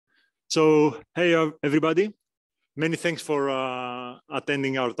So, hey, everybody. Many thanks for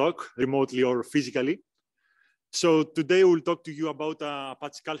attending our talk, remotely or physically. So today we'll talk to you about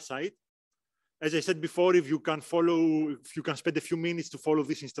Apache Calcite. As I said before, if you can spend a few minutes to follow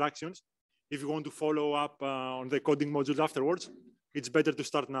these instructions, if you want to follow up on the coding modules afterwards, it's better to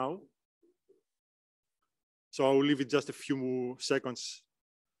start now. So I will leave it just a few seconds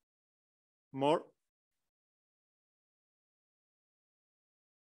more.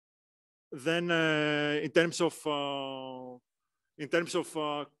 Then in terms of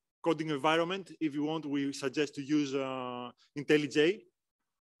coding environment, if you want, we suggest to use IntelliJ,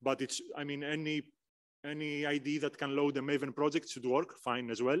 but it's, I mean, any IDE that can load a Maven project should work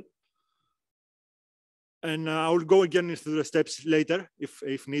fine as well. And I will go again through the steps later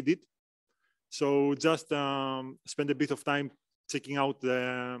if needed. So just spend a bit of time checking out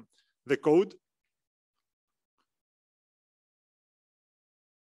the code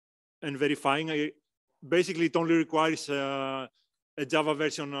and verifying. Basically, it only requires a Java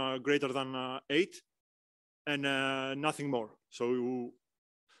version greater than 8 and nothing more. So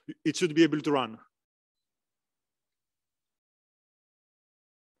it should be able to run.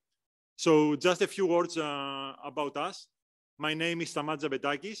 So just a few words about us. My name is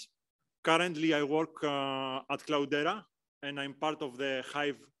Zampetakis. Currently, I work at Cloudera, and I'm part of the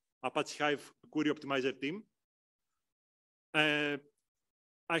Apache Hyde query optimizer team.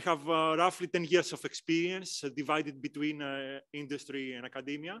 I have roughly 10 years of experience divided between industry and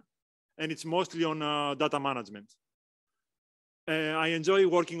academia, and it's mostly on data management. I enjoy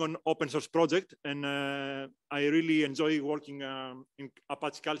working on open source project, and I really enjoy working in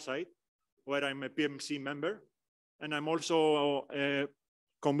Apache Calcite, where I'm a PMC member, and I'm also a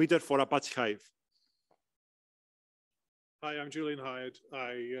committer for Apache Hyde. Hi, I'm Julian Hyde.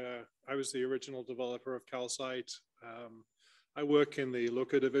 I was the original developer of Calcite. I work in the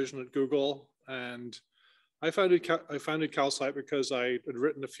Looker division at Google, and I founded Calcite because I had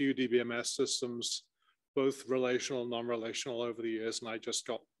written a few DBMS systems, both relational and non-relational over the years, and I just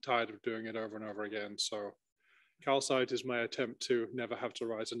got tired of doing it over and over again. So Calcite is my attempt to never have to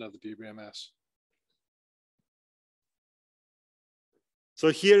write another DBMS. So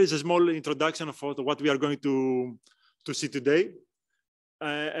here is a small introduction of what we are going to see today.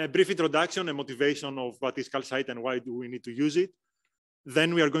 A brief introduction and motivation of what is Calcite and why do we need to use it.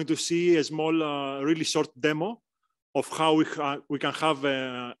 Then we are going to see a small, really short demo of how we can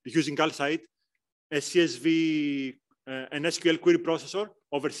have, using Calcite, a CSV, an SQL query processor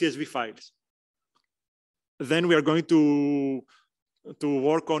over CSV files. Then we are going to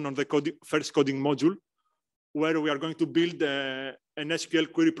work on the first coding module, where we are going to build an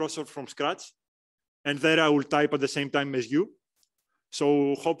SQL query processor from scratch. And there I will type at the same time as you.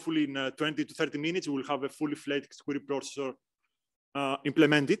 So hopefully in 20 to 30 minutes, we will have a fully fledged query processor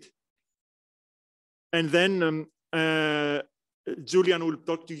implemented. And then Julian will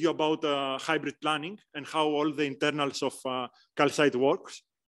talk to you about hybrid planning and how all the internals of Calcite works.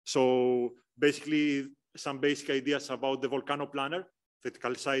 So basically some basic ideas about the Volcano planner that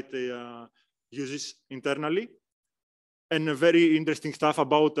Calcite uses internally. And very interesting stuff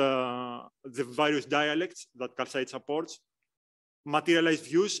about the various dialects that Calcite supports, materialized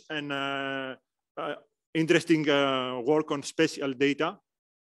views, and interesting work on spatial data.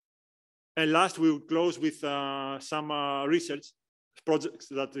 And last, we will close with some research projects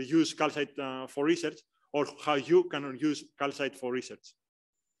that use Calcite for research, or how you can use Calcite for research.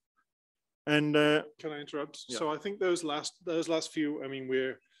 And can I interrupt? Yeah. So I think those last few, I mean,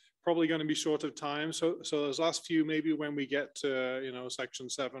 we're probably going to be short of time. So those last few, maybe when we get to section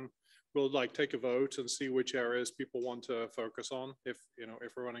 7, we'll like take a vote and see which areas people want to focus on if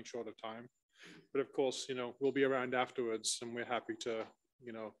we're running short of time. But of course, we'll be around afterwards, and we're happy to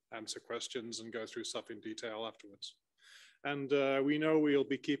answer questions and go through stuff in detail afterwards. And we know we'll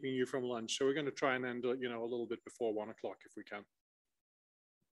be keeping you from lunch, so we're going to try and end a little bit before 1 o'clock if we can.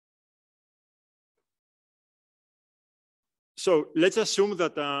 So let's assume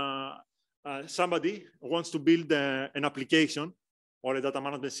that somebody wants to build an application or a data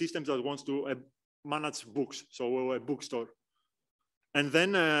management system that wants to manage books, so a bookstore. And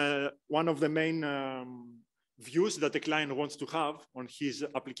then one of the main views that the client wants to have on his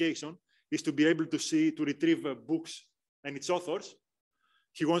application is to be able to retrieve books and its authors.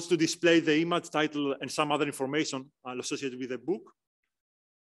 He wants to display the image, title, and some other information associated with the book.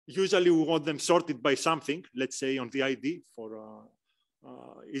 Usually we want them sorted by something, let's say on the ID for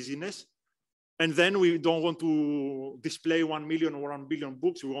easiness. And then we don't want to display 1 million or 1 billion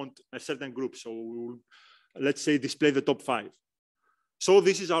books. We want a certain group. So we will, let's say, display the top 5. So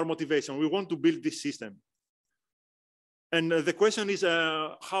this is our motivation. We want to build this system. And the question is,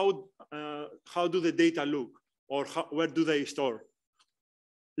 how do the data look, or where do they store?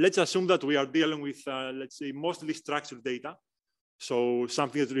 Let's assume that we are dealing with, let's say, mostly structured data. So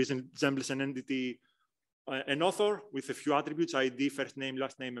something that resembles an entity, an author with a few attributes, ID, first name,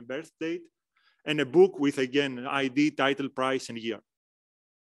 last name, and birth date, and a book with, again, ID, title, price, and year.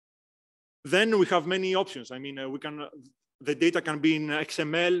 Then we have many options. I mean, the data can be in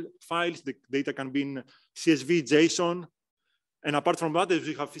XML files, the data can be in CSV, JSON. And apart from that, as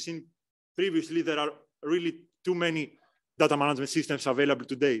we have seen previously, there are really too many data management systems available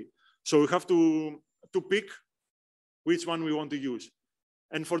today. So we have to pick which one we want to use.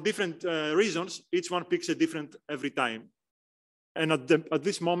 And for different reasons, each one picks a different every time. And at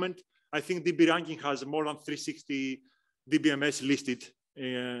this moment, I think DB Ranking has more than 360 DBMS listed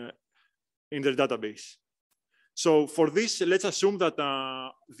in their database. So for this, let's assume that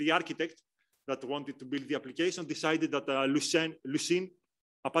the architect that wanted to build the application decided that Lucene,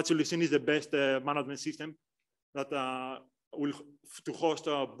 Apache Lucene is the best management system that will to host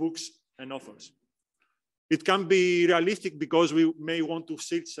books and authors. It can be realistic because we may want to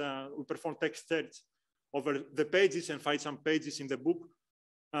search, we perform text search over the pages and find some pages in the book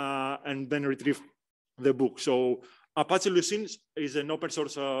and then retrieve the book. So Apache Lucene is an open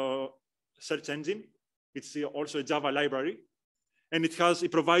source search engine. It's also a Java library, and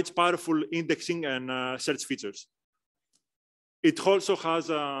it provides powerful indexing and search features. It also has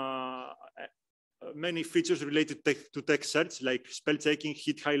many features related to text search, like spell checking,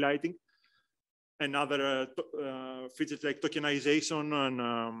 heat highlighting, and other features like tokenization and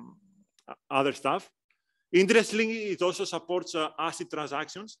other stuff. Interestingly, it also supports ACID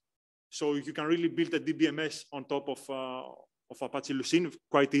transactions. So you can really build a DBMS on top of Apache Lucene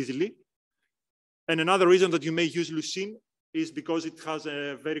quite easily. And another reason that you may use Lucene is because it has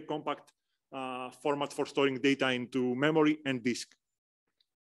a very compact format for storing data into memory and disk.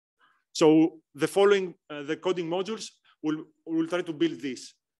 So the following, the coding modules, will try to build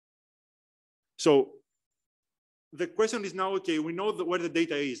this. So the question is now, okay, we know where the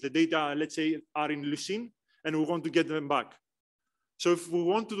data is. The data, let's say, are in Lucene, and we want to get them back. So if we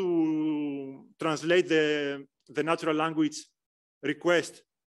want to translate the natural language request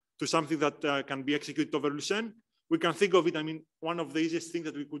to something that can be executed over Lucene, we can think of it, I mean, one of the easiest things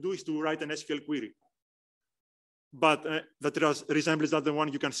that we could do is to write an SQL query. But that resembles that the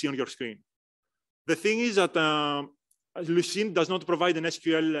one you can see on your screen. The thing is that Lucene does not provide an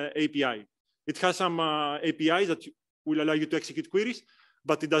SQL API. It has some APIs that will allow you to execute queries,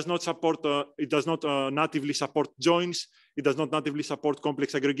 but it does not support, natively support joins. It does not natively support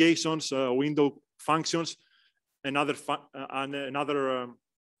complex aggregations, window functions, and other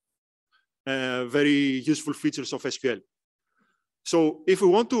very useful features of SQL. So if we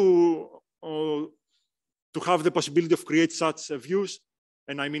want to have the possibility of create such views,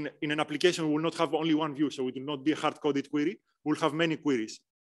 and I mean, in an application, we will not have only one view, so it will not be a hard-coded query. We'll have many queries.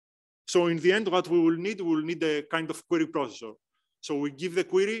 So in the end, what we will need a kind of query processor. So we give the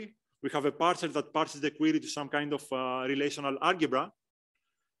query, we have a parser that parses the query to some kind of relational algebra.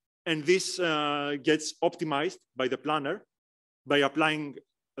 And this gets optimized by the planner by applying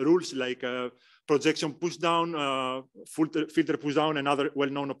rules like projection push down, filter push down, and other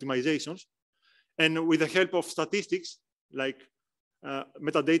well-known optimizations. And with the help of statistics, like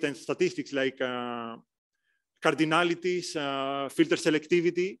metadata and statistics like cardinalities, filter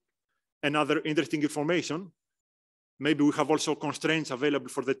selectivity, and other interesting information, maybe we have also constraints available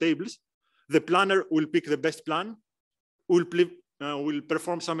for the tables. The planner will pick the best plan, will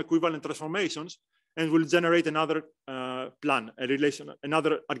perform some equivalent transformations, and will generate another plan,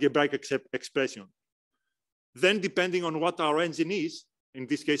 another algebraic expression. Then, depending on what our engine is, in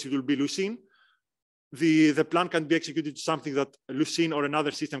this case, it will be Lucene, the plan can be executed to something that Lucene or another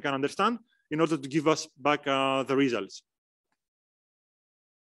system can understand in order to give us back the results.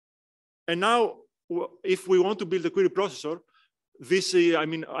 And now, if we want to build a query processor, this, I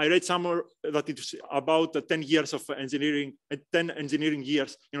mean, I read somewhere that it's about 10 years of engineering, 10 engineering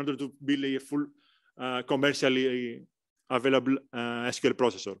years in order to build a full commercially available SQL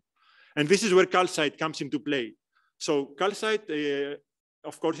processor. And this is where Calcite comes into play. So Calcite,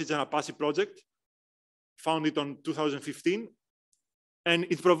 of course, it's an Apache project, founded on 2015, and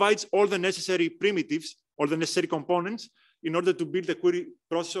it provides all the necessary primitives, all the necessary components in order to build a query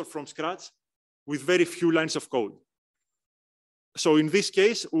processor from scratch with very few lines of code. So in this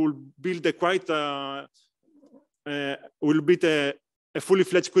case, we'll build a fully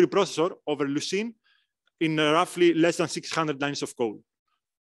fledged query processor over Lucene in roughly less than 600 lines of code.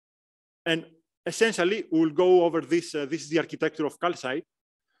 And essentially, we'll go over this. This is the architecture of Calcite.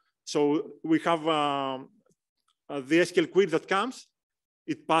 So we have the SQL query that comes,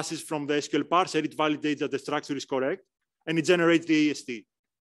 it passes from the SQL parser, it validates that the structure is correct, and it generates the AST.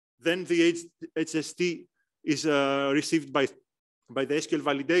 Then the HST is received by the SQL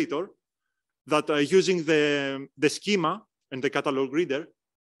validator that using the schema and the catalog reader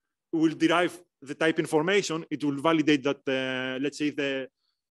will derive the type information. It will validate that, let's say,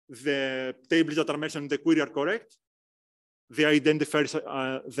 the tables that are mentioned in the query are correct. The identifiers,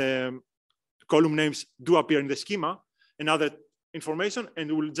 the column names do appear in the schema and other information,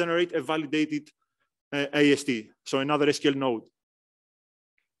 and will generate a validated AST, so another SQL node.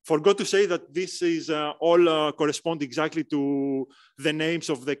 Forgot to say that this is all correspond exactly to the names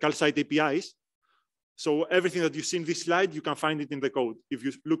of the Calcite APIs. So everything that you see in this slide, you can find it in the code. If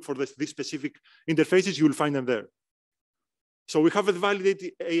you look for these specific interfaces, you will find them there. So we have a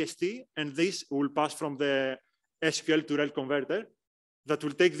validated AST, and this will pass from the SQL to rel converter that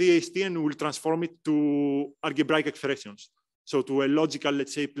will take the AST and will transform it to algebraic expressions. So to a logical,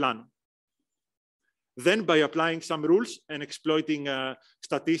 let's say, plan. Then by applying some rules and exploiting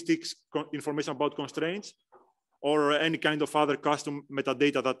statistics, information about constraints, or any kind of other custom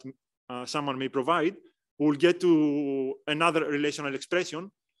metadata that someone may provide, we'll get to another relational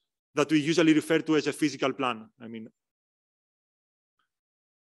expression that we usually refer to as a physical plan. I mean,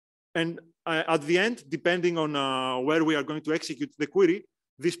 and at the end, depending on where we are going to execute the query,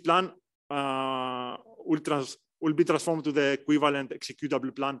 this plan will be transformed to the equivalent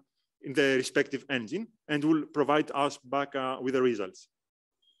executable plan in the respective engine, and will provide us back with the results.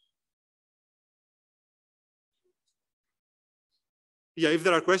 Yeah, if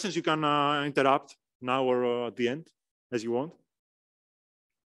there are questions, you can interrupt now or at the end, as you want.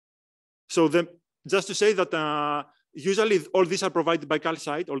 So just to say that usually all these are provided by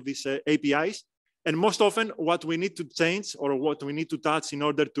Calcite, all these APIs, and most often what we need to change or what we need to touch in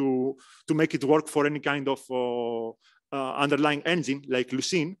order to make it work for any kind of underlying engine like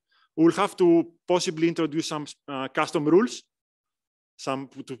Lucene, we'll have to possibly introduce some custom rules,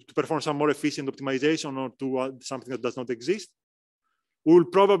 to perform some more efficient optimization or to something that does not exist. We'll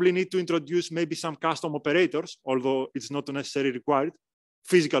probably need to introduce maybe some custom operators, although it's not necessarily required,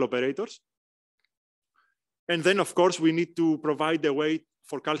 physical operators. And then, of course, we need to provide a way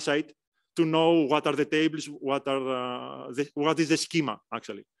for Calcite to know what are the tables, what is the schema,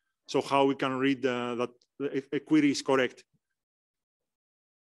 actually. So how we can read that a query is correct.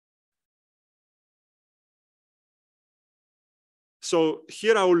 So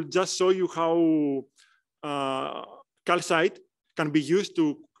here I will just show you how Calcite can be used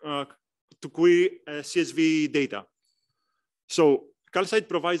to query CSV data. So Calcite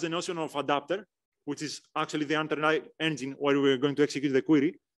provides the notion of adapter, which is actually the underlying engine where we're going to execute the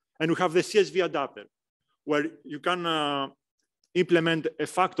query. And we have the CSV adapter, where you can implement a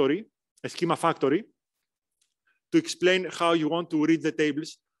factory, a schema factory, to explain how you want to read the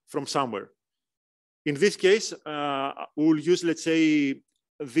tables from somewhere. In this case, we'll use, let's say,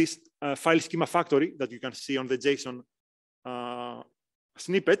 this file schema factory that you can see on the JSON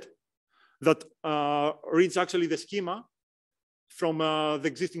snippet that reads actually the schema from the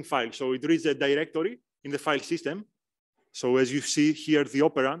existing file. So it reads a directory in the file system. So as you see here, the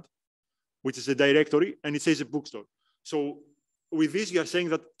operand, which is a directory, and it says a bookstore. So with this, you are saying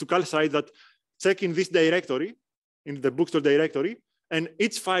that to Calcite that check in this directory, in the bookstore directory, and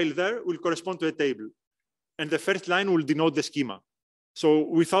each file there will correspond to a table. And the first line will denote the schema. So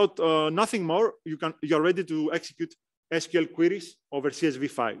without nothing more, you're ready to execute SQL queries over CSV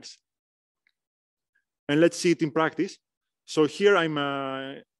files. And let's see it in practice. So here I'm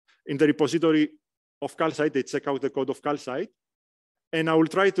in the repository of Calcite. They check out the code of Calcite. And I will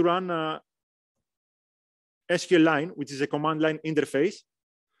try to run SQL line, which is a command line interface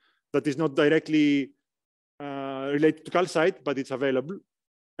that is not directly related to Calcite, but it's available.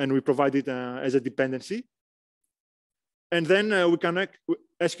 And we provide it as a dependency. And then we connect,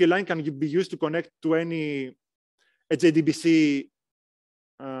 SQL line can be used to connect to any JDBC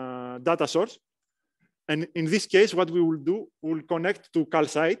data source. And in this case, what we will do, we'll connect to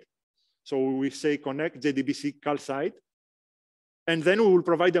Calcite. So we say connect JDBC Calcite. And then we will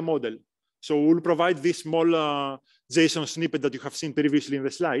provide a model. So we'll provide this small JSON snippet that you have seen previously in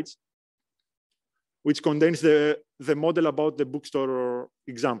the slides, which contains the model about the bookstore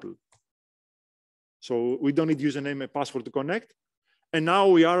example. So we don't need username and password to connect. And now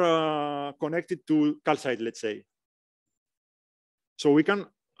we are connected to Calcite, let's say. So we can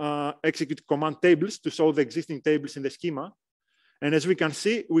execute command tables to show the existing tables in the schema. And as we can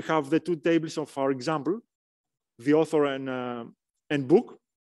see, we have the two tables of our example, the author and book.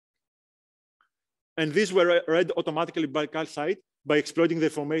 And these were read automatically by Calcite by exploiting the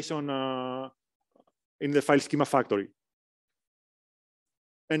information in the file schema factory.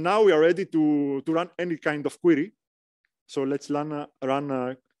 And now we are ready to run any kind of query. So let's run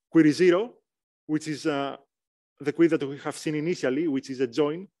query 0, which is the query that we have seen initially, which is a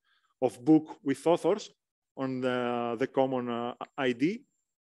join of book with authors on the common ID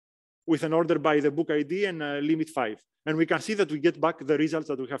with an order by the book ID and limit 5. And we can see that we get back the results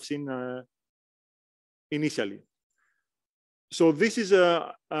that we have seen initially. So this is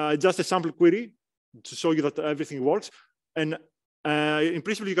just a sample query to show you that everything works. And in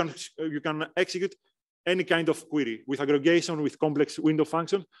principle, you can execute any kind of query with aggregation, with complex window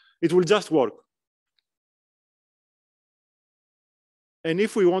function. It will just work. And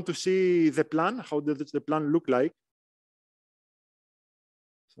if we want to see the plan, how does the plan look like?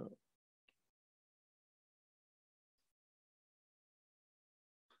 So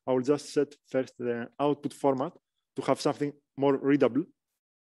I will just set first the output format to have something more readable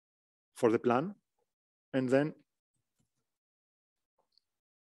for the plan. And then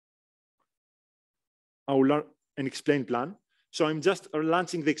I will learn an explain plan. So I'm just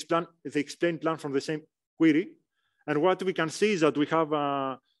launching the explain plan from the same query. And what we can see is that we have,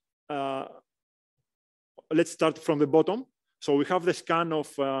 let's start from the bottom. So we have the scan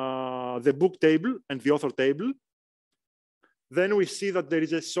of the book table and the author table. Then we see that there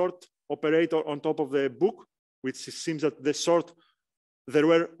is a sort operator on top of the book, which seems that the sort, there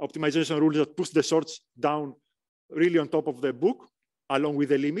were optimization rules that push the sorts down really on top of the book, along with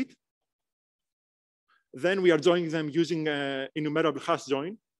the limit. Then we are joining them using enumerable hash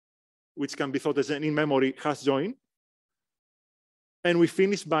join, which can be thought as an in-memory hash join. And we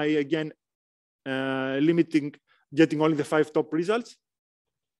finish by, again, limiting, getting only the 5 top results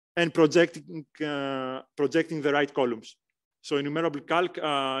and projecting the right columns. So enumerable calc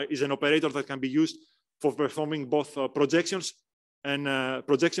is an operator that can be used for performing both projections and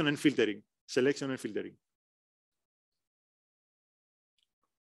projection and filtering, selection and filtering.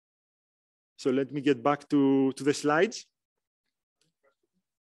 So let me get back to the slides.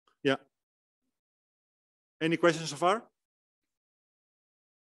 Yeah. Any questions so far?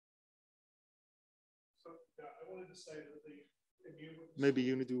 So, yeah, I wanted to say that maybe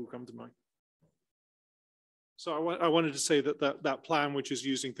you need to come to mine. So I wanted to say that plan, which is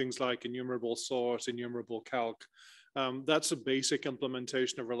using things like enumerable sort, enumerable calc, that's a basic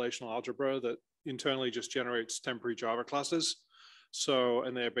implementation of relational algebra that internally just generates temporary Java classes. So,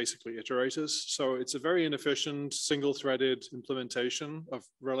 and they're basically iterators. So it's a very inefficient, single-threaded implementation of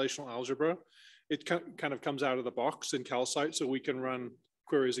relational algebra. It kind of comes out of the box in Calcite, so we can run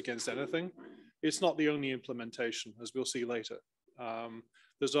queries against anything. It's not the only implementation, as we'll see later.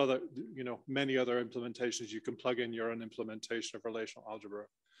 There's other, many other implementations you can plug in your own implementation of relational algebra.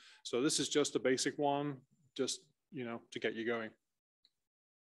 So this is just a basic one, just, to get you going.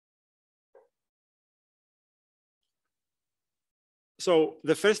 So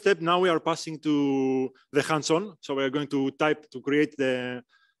the first step, now we are passing to the hands-on. So we are going to type to create the,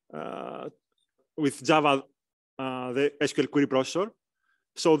 with Java, the SQL query processor.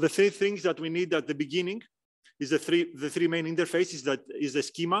 So the 3 things that we need at the beginning is the three main interfaces. That is the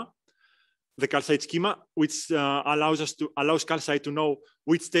schema, the Calcite schema, which allows Calcite to know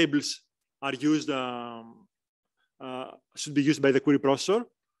which tables are used, should be used by the query processor.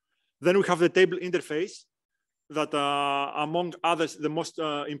 Then we have the table interface that, among others, the most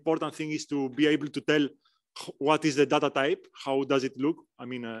important thing is to be able to tell what is the data type, how does it look? I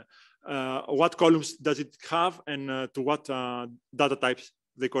mean, what columns does it have, and to what data types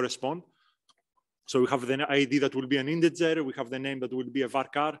they correspond. So we have the ID that will be an integer, we have the name that will be a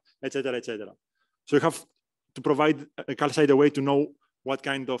varchar, etc., etc. So we have to provide Calcite a way to know what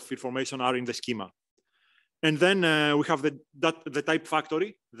kind of information are in the schema. And then we have the type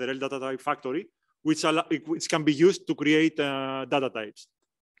factory, the rel data type factory, which can be used to create data types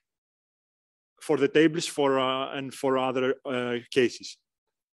for the tables and for other cases.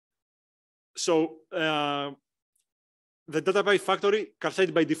 So the data type factory,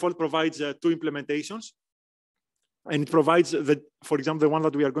 Calcite by default provides 2 implementations, and it provides for example, the one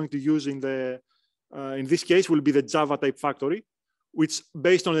that we are going to use in this case will be the Java type factory, which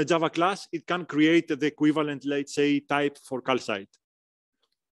based on the Java class, it can create the equivalent, let's say, type for Calcite.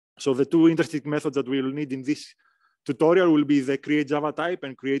 So the 2 interesting methods that we will need in this tutorial will be the create Java type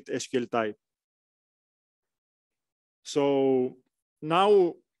and create SQL type. So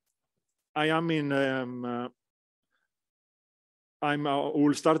now I am in,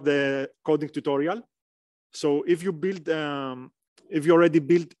 we'll start the coding tutorial. So if you already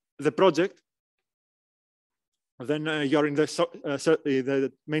built the project, then you're in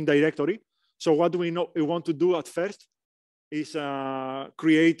the main directory. So what do we want to do at first is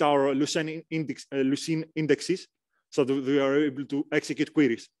create our Lucene indexes so that we are able to execute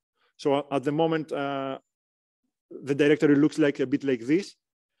queries. So at the moment, the directory looks like a bit like this.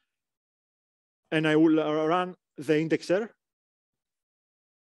 And I will run the indexer.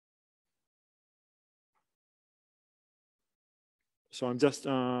 So I'm just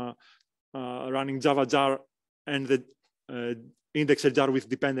running Java jar and the indexer jar with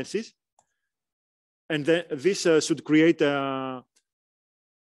dependencies. And then this should create the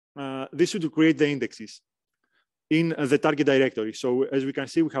indexes in the target directory. So as we can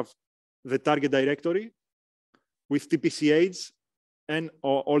see, we have the target directory with TPCH and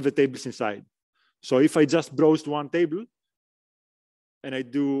all the tables inside. So if I just browse one table and I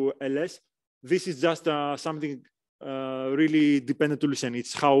do ls, this is just something really dependent to Lucene.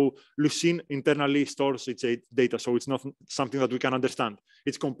 It's how Lucene internally stores its data. So it's not something that we can understand.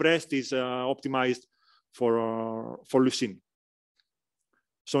 It's compressed, it's optimized for Lucene.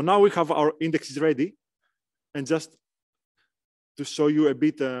 So now we have our indexes ready. And just to show you a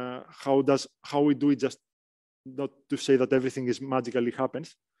bit how we do it, just not to say that everything is magically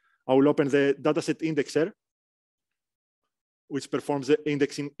happens. I will open the dataset indexer, which performs the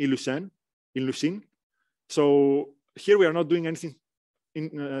indexing in Lucene. So here we are not doing anything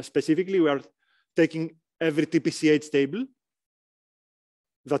specifically. We are taking every TPCH table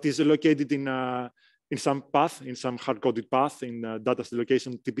that is located in some path, in some hard-coded path in dataset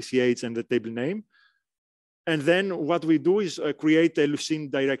location, TPCH, and the table name. And then what we do is create a Lucene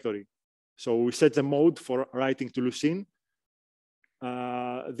directory. So we set the mode for writing to Lucene.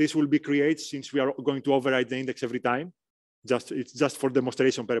 This will be created since we are going to override the index every time. It's just for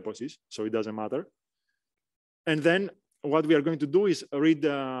demonstration purposes, so it doesn't matter. And then what we are going to do is read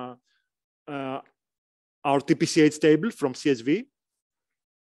our TPCH table from CSV,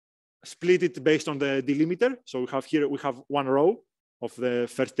 split it based on the delimiter. So we have one row of the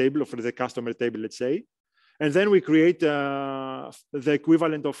first table, of the customer table, let's say. And then we create the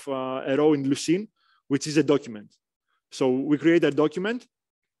equivalent of a row in Lucene, which is a document. So we create a document,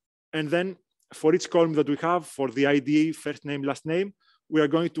 and then for each column that we have, for the ID, first name, last name, we are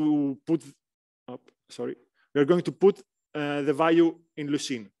going to put, the value in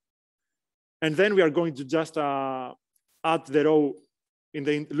Lucene. And then we are going to just add the row in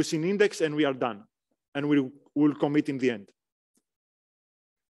the Lucene index, and we are done. And we will commit in the end.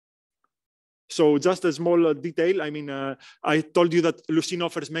 So just a small detail. I mean, I told you that Lucene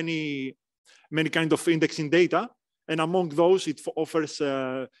offers many kinds of indexing data. And among those, it offers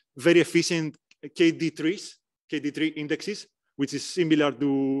very efficient KD3 indexes, which is similar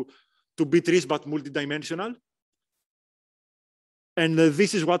to B-trees, but multidimensional. And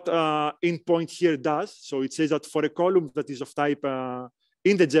this is what endpoint here does. So it says that for a column that is of type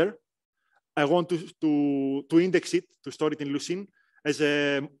integer, I want to index it, to store it in Lucene as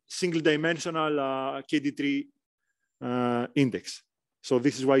a single dimensional KD3 index. So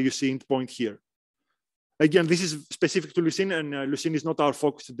this is why you see endpoint here. Again, this is specific to Lucene, and Lucene is not our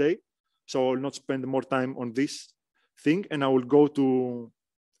focus today. So I will not spend more time on this thing. And I will go to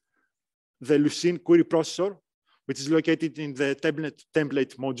the Lucene query processor, which is located in the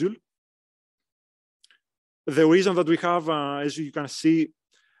template module. The reason that we have, as you can see,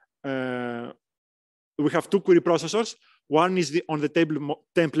 we have two query processors. One is on the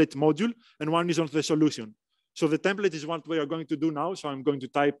template module, and one is on the solution. So the template is what we are going to do now. So I'm going to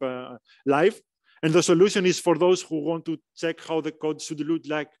type live. And the solution is for those who want to check how the code should look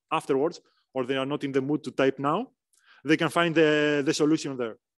like afterwards, or they are not in the mood to type now. They can find the solution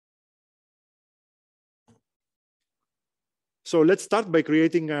there. So let's start by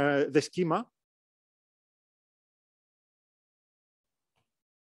creating the schema.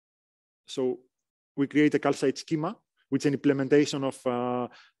 So we create a Calcite schema, which is an implementation of the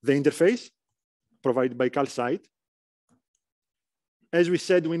interface provided by Calcite. As we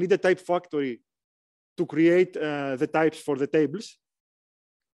said, we need a type factory to create the types for the tables.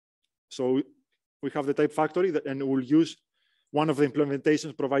 So we have the type factory, and we'll use one of the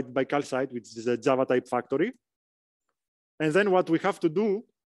implementations provided by Calcite, which is a Java type factory. And then what we have to do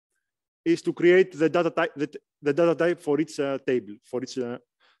is to create the data type for each table, for each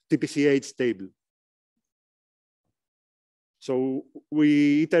TPCH table. So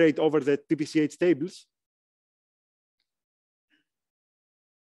we iterate over the TPCH tables.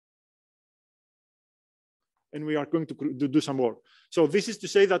 And we are going to do some more. So this is to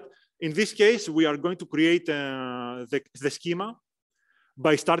say that in this case, we are going to create the schema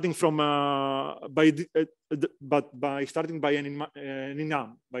by starting from by an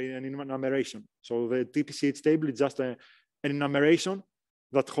enumeration. So the TPCH table is just an enumeration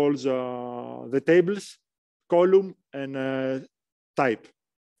that holds the tables column, and type.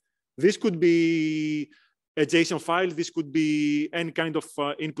 This could be a JSON file. This could be any kind of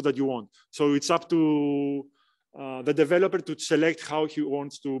input that you want. So it's up to the developer to select how he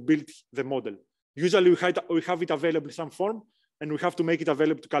wants to build the model. Usually we have it available in some form, and we have to make it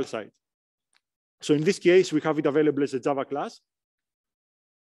available to Calcite. So in this case, we have it available as a Java class.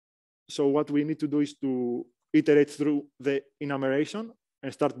 So what we need to do is to iterate through the enumeration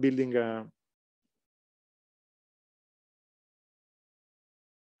and start building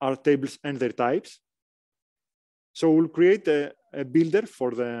our tables and their types. So we'll create a builder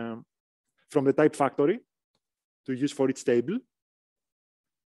from the type factory to use for each table.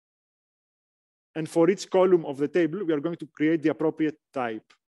 And for each column of the table, we are going to create the appropriate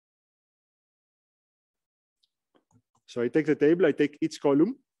type. So I take the table, I take each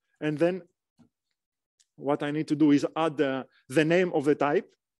column, and then what I need to do is add the name of the type.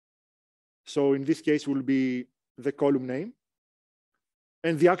 So in this case will be the column name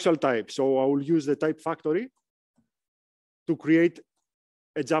and the actual type. So I will use the type factory to create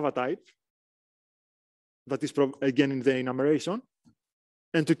a Java type that is again in the enumeration.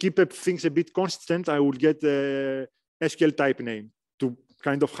 And to keep things a bit consistent, I will get the SQL type name to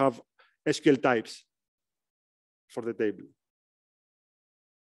kind of have SQL types for the table.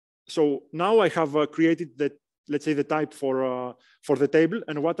 So now I have created the, let's say, the type for the table.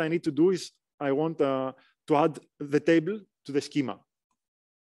 And what I need to do is I want to add the table to the schema.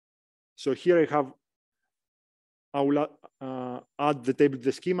 So here I will add the table to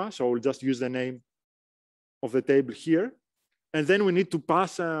the schema. So I will just use the name of the table here. And then we need to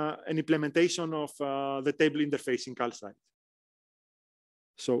pass an implementation of the table interface in Calcite.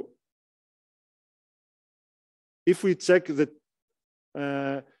 So if we check the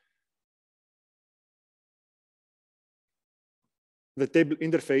table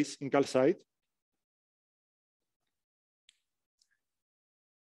interface in Calcite,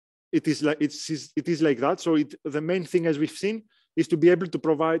 it is like that. So the main thing, as we've seen, is to be able to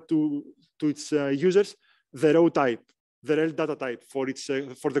provide to its users the row type, the rel data type for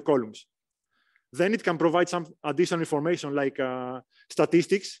the columns. Then it can provide some additional information like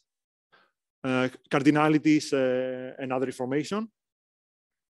statistics, cardinalities, and other information,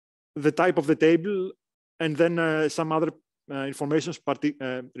 the type of the table, and then some other information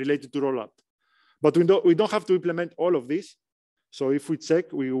related to rollup. But we don't have to implement all of this. So if we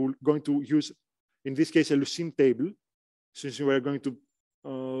check, we are going to use, in this case, a Lucene table, since we are going to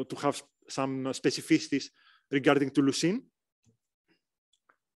have some specificities regarding to Lucene.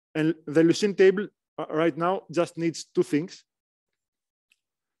 And the Lucene table right now just needs two things.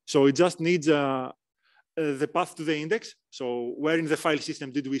 So it just needs the path to the index. So where in the file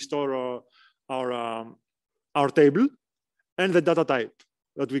system did we store our table, and the data type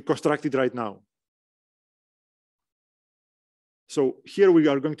that we constructed right now. So here we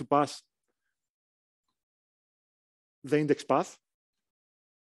are going to pass the index path.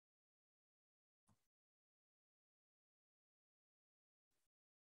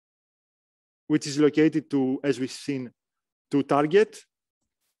 Which is located to, as we've seen, to target.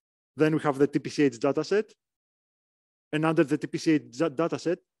 Then we have the TPCH dataset. And under the TPCH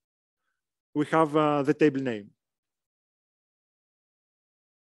dataset, we have the table name.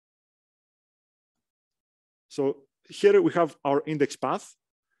 So here we have our index path.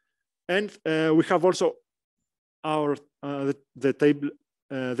 And we have also our the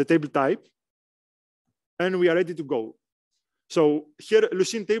table type. And we are ready to go. So here,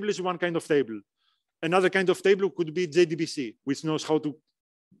 Lucene table is one kind of table. Another kind of table could be JDBC, which knows how to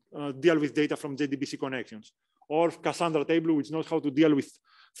deal with data from JDBC connections, or Cassandra table, which knows how to deal with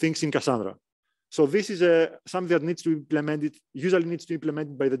things in Cassandra. So this is something that needs to be implemented, usually needs to be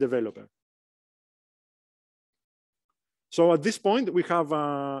implemented by the developer. So at this point, we have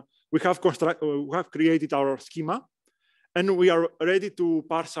created our schema, and we are ready to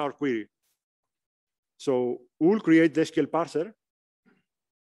parse our query. So we'll create the SQL parser.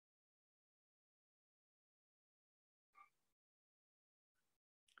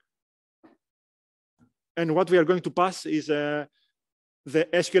 And what we are going to pass is the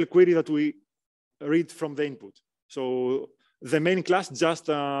SQL query that we read from the input. So the main class just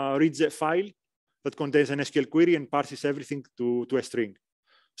reads a file that contains an SQL query and parses everything to a string.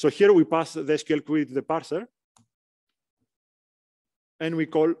 So here we pass the SQL query to the parser. And we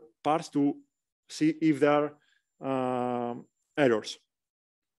call parse to see if there are errors.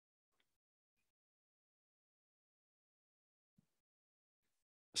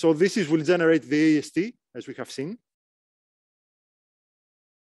 So this will generate the AST, as we have seen.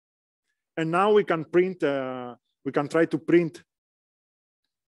 And now we can print, we can try to print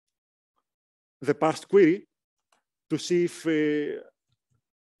the parsed query to see if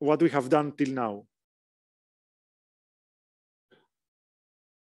what we have done till now.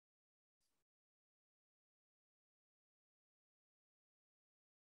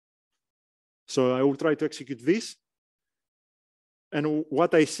 So I will try to execute this. And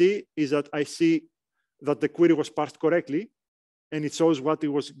what I see is that I see that the query was parsed correctly, and it shows what it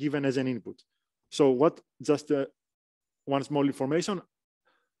was given as an input. So what, just one small information.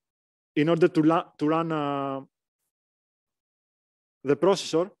 In order to run the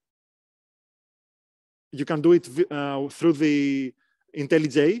processor, you can do it through the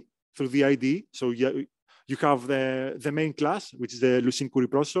IntelliJ, through the IDE. So you have the main class, which is the Lucene query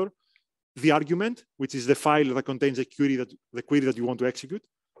processor, the argument, which is the file that contains the query that you want to execute.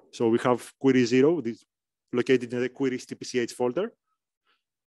 So we have query 0, this located in the queries TPCH folder.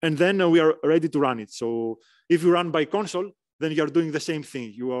 And then we are ready to run it. So if you run by console, then you are doing the same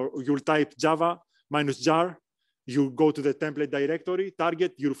thing. You'll type Java -jar, you go to the template directory,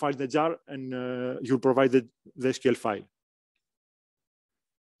 target, you'll find the jar, and you'll provide the SQL file.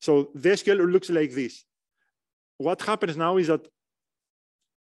 So the SQL looks like this. What happens now is that,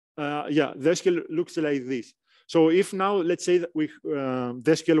 the SQL looks like this. So if now, let's say that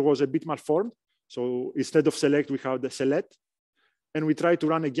the SQL was a bit malformed. So instead of select, we have the select, and we try to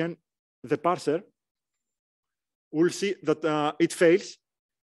run again the parser, we'll see that it fails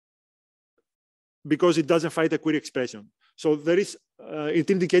because it doesn't find a query expression. So there is, it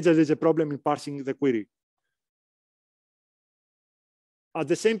indicates that there's a problem in parsing the query. At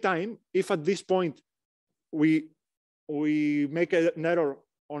the same time, if at this point we make an error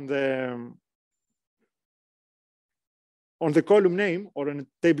on the column name or on a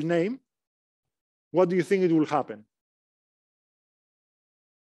table name, what do you think it will happen?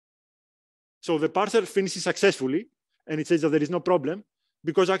 So the parser finishes successfully, and it says that there is no problem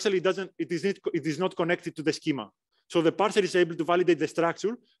because actually it is not connected to the schema. So the parser is able to validate the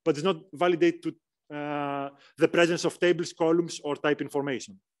structure, but does not validate to the presence of tables, columns, or type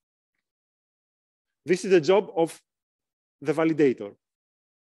information. This is the job of the validator.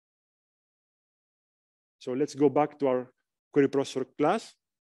 So let's go back to our query processor class.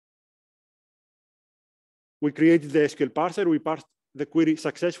 We created the SQL parser, we parsed the query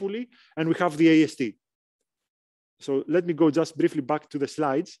successfully, and we have the AST. So let me go just briefly back to the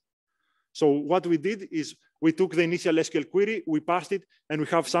slides. So what we did is we took the initial SQL query, we parsed it, and we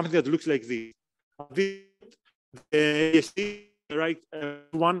have something that looks like this. The AST, right,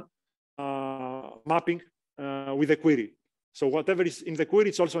 one mapping with the query. So whatever is in the query,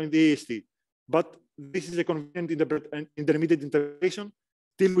 it's also in the AST. But this is a convenient intermediate interpretation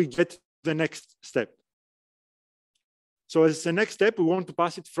till we get to the next step. So as the next step, we want to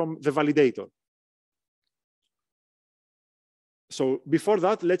pass it from the validator. So before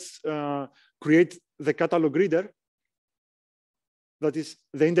that, let's create the catalog reader. That is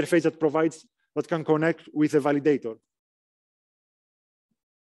the interface that can connect with the validator.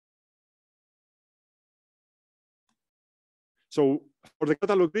 So for the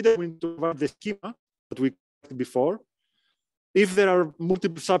catalog reader, we need to provide the schema that we created before. If there are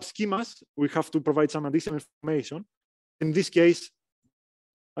multiple sub-schemas, we have to provide some additional information. In this case,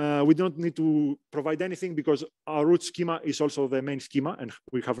 we don't need to provide anything because our root schema is also the main schema and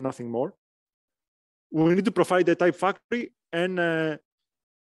we have nothing more. We need to provide a type factory and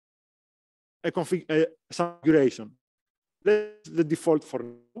some configuration. That's the default for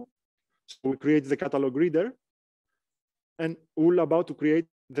now. So we create the catalog reader and we're about to create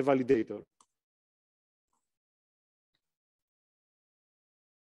the validator.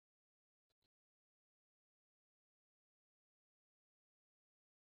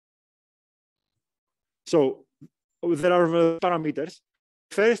 So there are parameters.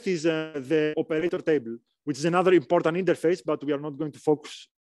 First is the operator table, which is another important interface, but we are not going to focus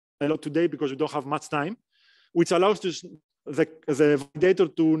a lot today because we don't have much time, which allows the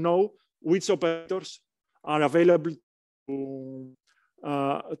validator to know which operators are available to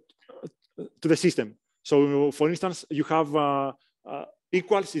the system. So for instance, you have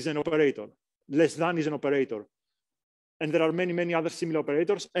equals is an operator, less than is an operator. And there are many, many other similar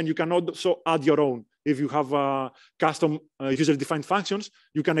operators, and you can also add your own. If you have custom user-defined functions,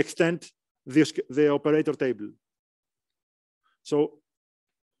 you can extend the operator table. So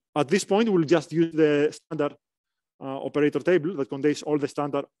at this point, we'll just use the standard operator table that contains all the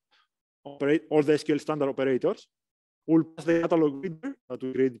SQL standard operators. We'll pass the catalog reader that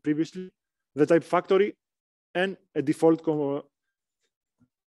we created previously, the type factory, and a default.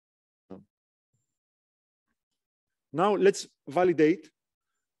 Now let's validate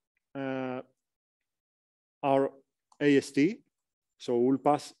our AST. So we'll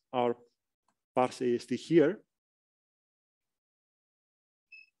pass our parse AST here.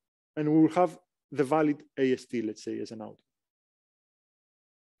 and we will have the valid AST, let's say, as an output.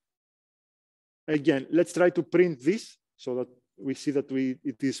 Again, let's try to print this so that we see that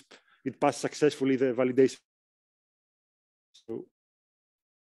it passed successfully the validation. So,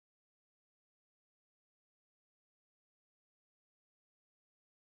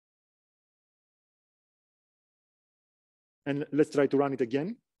 and let's try to run it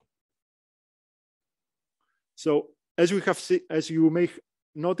again. So as we have seen, as you may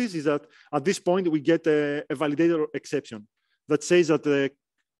notice, is that at this point we get a validator exception that says that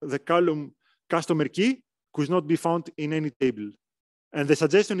the column customer key could not be found in any table. And the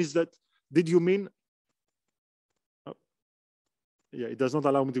suggestion is that, did you mean? Oh, yeah, it does not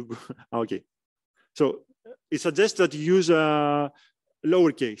allow me to go. Okay. So it suggests that you use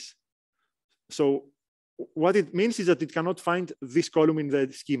lowercase. So what it means is that it cannot find this column in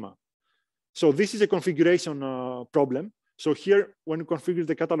the schema. So this is a configuration problem. So here, when we configure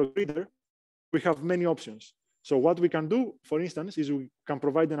the catalog reader, we have many options. So what we can do, for instance, is we can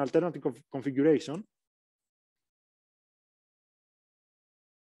provide an alternative configuration.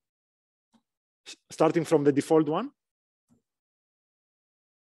 Starting from the default one.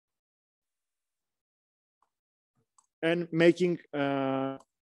 And making,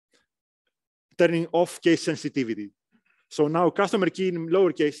 turning off case sensitivity. So now customer key in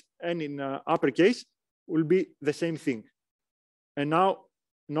lowercase and in uppercase will be the same thing. And now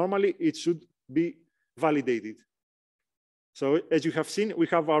normally it should be validated. So as you have seen, we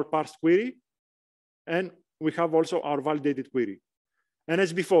have our parsed query and we have also our validated query. And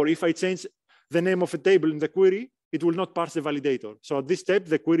as before, if I change the name of a table in the query, it will not parse the validator. So at this step,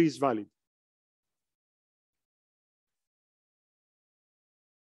 the query is valid.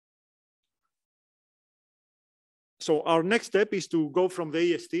 So our next step is to go from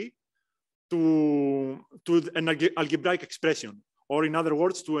the AST to an algebraic expression, or in other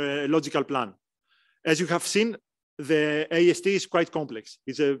words, to a logical plan. As you have seen, the AST is quite complex.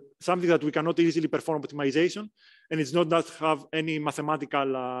 It's something that we cannot easily perform optimization, and it's not that have any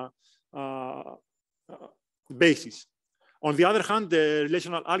mathematical basis. On the other hand, the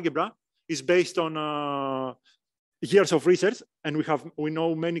relational algebra is based on years of research, and we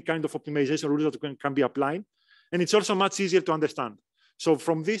know many kinds of optimization rules that can be applied. And it's also much easier to understand. So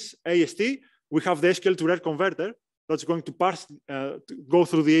from this AST, we have the SQL to RER converter that's going to parse, to go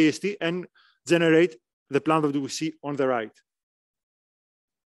through the AST and generate the plan that we see on the right.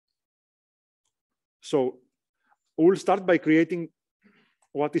 So we'll start by creating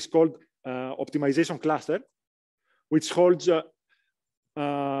what is called optimization cluster, which holds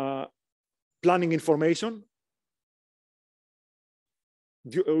planning information,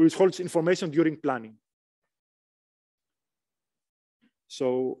 which holds information during planning.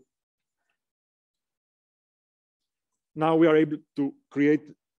 So now we are able to create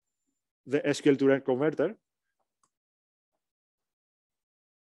the SQL to RER converter.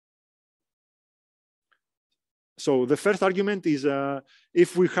 So the first argument is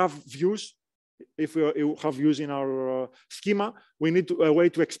if we have views, if we have views in our schema, we need a way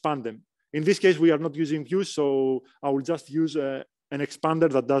to expand them. In this case, we are not using views, so I will just use an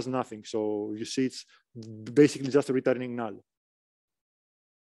expander that does nothing. So you see, it's basically just returning null.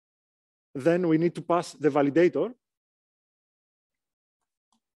 Then we need to pass the validator,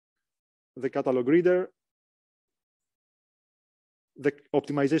 the catalog reader, the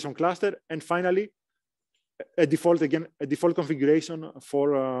optimization cluster, and finally, a default configuration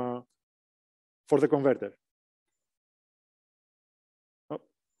for the converter. Oh.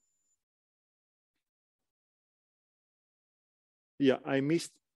 Yeah, I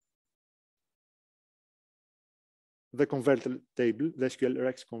missed the converter table, the SQL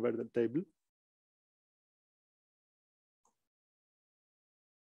Rex converter table.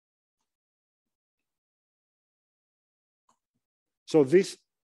 So this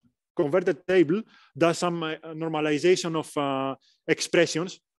converted table does some normalization of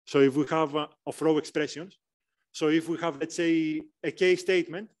expressions. So if we have of row expressions, so if we have, let's say, a case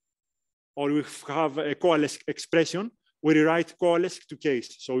statement, or we have a coalesce expression, we rewrite coalesce to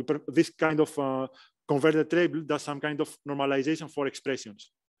case. So this kind of converted table does some kind of normalization for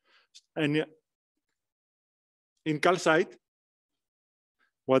expressions. And in Calcite,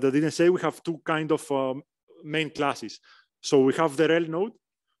 what I didn't say, we have two kind of main classes. So we have the rel node,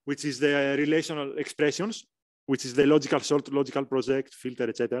 which is the relational expressions, which is the logical sort, logical project, filter,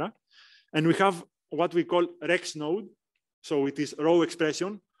 etc. And we have what we call rex node. So it is row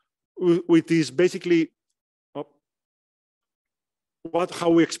expression, which is basically how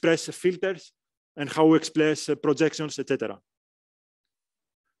we express filters and how we express projections, etc.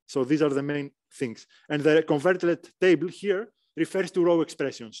 So these are the main things. And the converted table here refers to row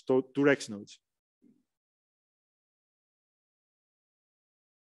expressions, to rex nodes.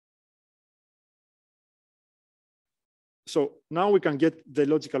 So now we can get the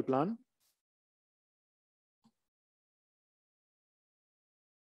logical plan.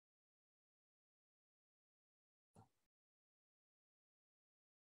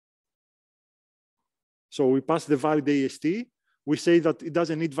 So we pass the valid AST. We say that it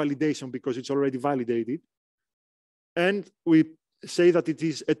doesn't need validation because it's already validated. And we say that it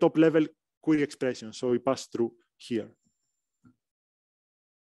is a top level query expression. So we pass through here.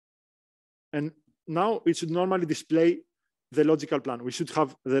 And now it should normally display the logical plan. We should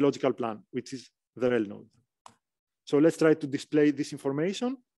have the logical plan, which is the rel node. So let's try to display this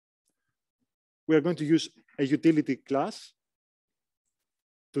information. We are going to use a utility class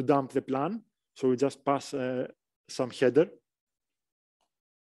to dump the plan. So we just pass some header,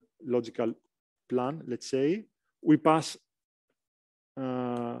 logical plan, let's say. We pass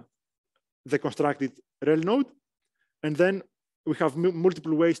the constructed rel node, and then we have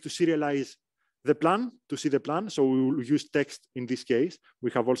multiple ways to serialize the plan, to see the plan. So we will use text in this case. We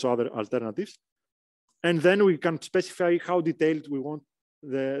have also other alternatives. And then we can specify how detailed we want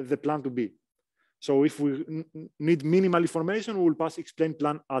the plan to be. So if we need minimal information, we will pass explain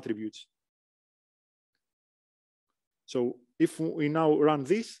plan attributes. So if we now run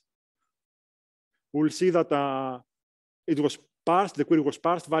this, we'll see that it was parsed, the query was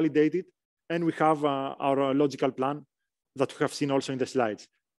parsed, validated, and we have our logical plan that we have seen also in the slides,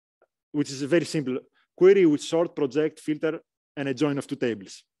 which is very simple. Query with sort, project, filter, and a join of two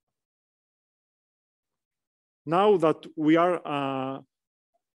tables. Now that we are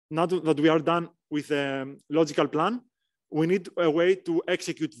done with a logical plan, we need a way to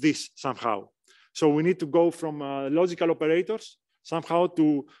execute this somehow. So we need to go from logical operators somehow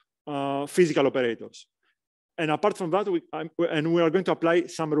to physical operators. And apart from that, we are going to apply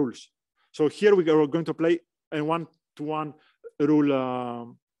some rules. So here we are going to apply a one-to-one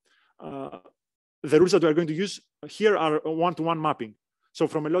rule. The rules that we are going to use here are a one-to-one mapping. So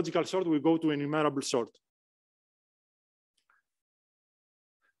from a logical sort, we go to an enumerable sort.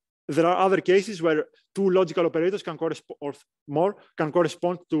 There are other cases where two logical operators can correspond, or more, can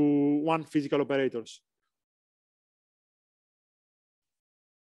correspond to one physical operators.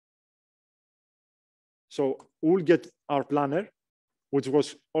 So we'll get our planner, which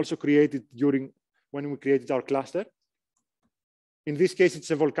was also created when we created our cluster. In this case,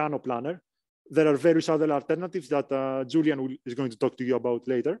 it's a Volcano planner. There are various other alternatives that Julian is going to talk to you about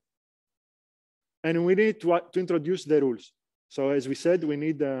later. And we need to introduce the rules. So as we said, we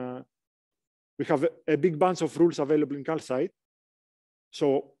have a big bunch of rules available in Calcite.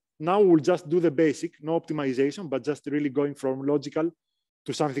 So now we'll just do the basic, no optimization, but just really going from logical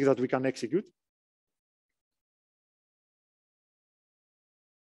to something that we can execute.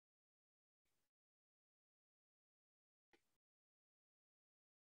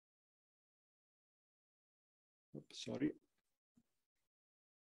 Oops, sorry.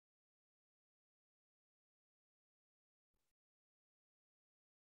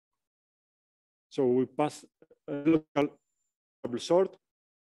 So we pass a local sort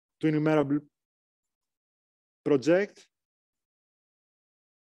to enumerable project,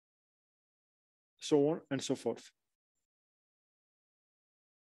 so on and so forth.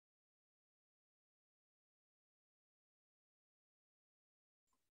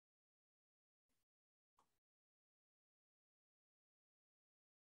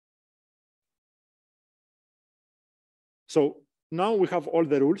 So now we have all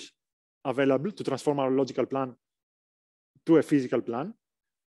the rules available to transform our logical plan to a physical plan.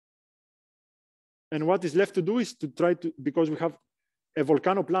 And what is left to do is to try to, because we have a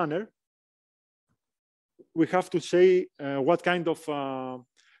Volcano planner, we have to say what kind of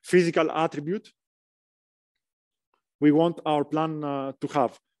physical attribute we want our plan to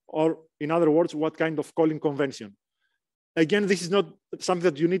have. Or in other words, what kind of calling convention. Again, this is not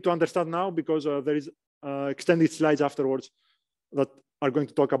something that you need to understand now because there is extended slides afterwards that are going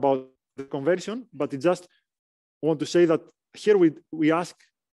to talk about the conversion, but I just want to say that here we ask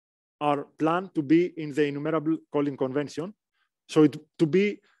our plan to be in the enumerable calling convention. So to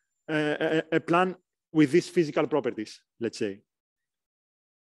be a plan with these physical properties, let's say.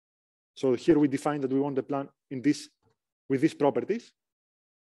 So here we define that we want the plan in this, with these properties.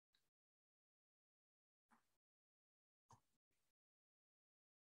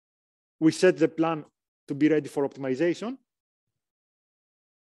 We set the plan to be ready for optimization.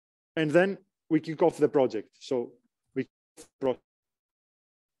 And then we kick off the project. So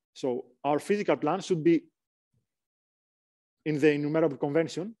our physical plan should be in the enumerable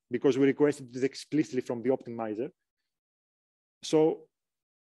convention because we requested it explicitly from the optimizer. So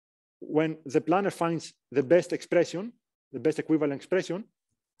when the planner finds the best expression, the best equivalent expression,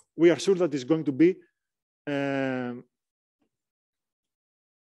 we are sure that it's going to be an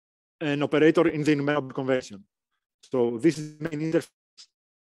operator in the enumerable convention. So this is the main interface.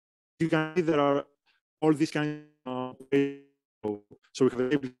 You can see there are all these kinds of so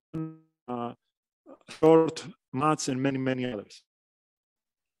we have short, match, and many, many others.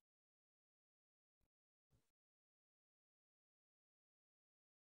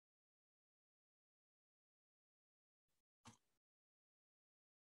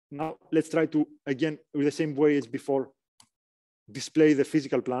 Now let's try to, again, with the same way as before, display the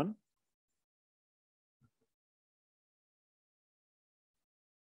physical plan.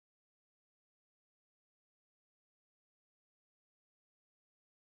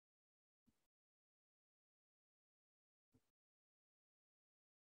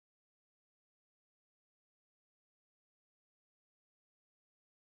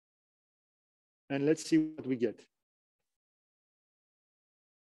 And let's see what we get.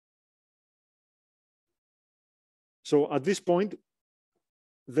 So at this point,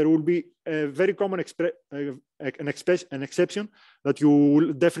 there will be a very common an exception that you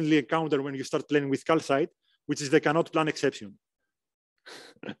will definitely encounter when you start playing with Calcite, which is the cannot plan exception.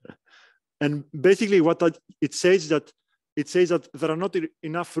 And basically what it says that there are not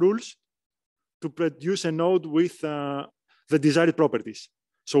enough rules to produce a node with the desired properties.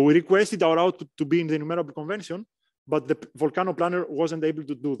 So we requested our output to be in the enumerable convention, but the Volcano planner wasn't able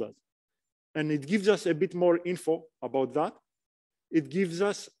to do that. And it gives us a bit more info about that.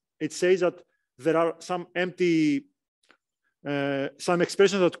 It says that there are some empty, some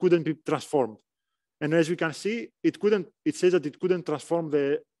expressions that couldn't be transformed. And as we can see, it says that it couldn't transform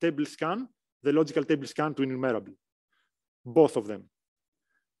the table scan, the logical table scan to enumerable, both of them.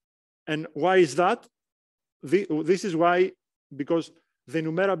 And why is that? This is why, because the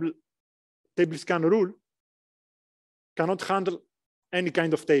enumerable table scan rule cannot handle any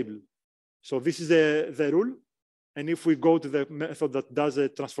kind of table. So this is the rule. And if we go to the method that does a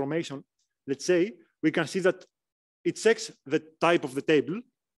transformation, let's say, we can see that it checks the type of the table.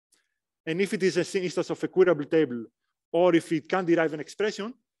 And if it is an instance of a queryable table, or if it can derive an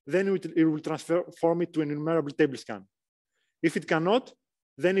expression, then it will transform it to an enumerable table scan. If it cannot,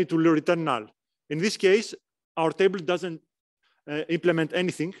 then it will return null. In this case, our table doesn't implement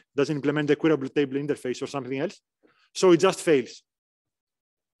anything, doesn't implement the queryable table interface or something else. So it just fails.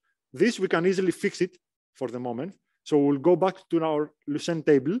 This, we can easily fix it for the moment. So we'll go back to our Lucene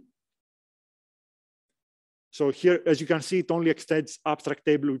table. So here, as you can see, it only extends abstract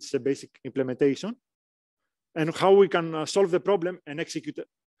table, which is a basic implementation. And how we can solve the problem and execute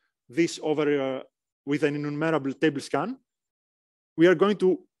this over with an enumerable table scan, we are going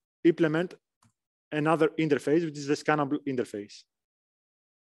to implement another interface, which is the scannable interface.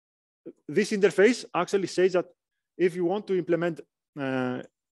 This interface actually says that if you want to implement,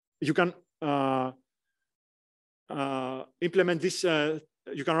 you can implement this,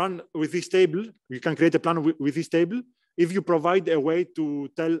 you can run with this table, you can create a plan with this table, if you provide a way to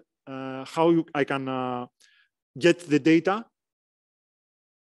tell how I can get the data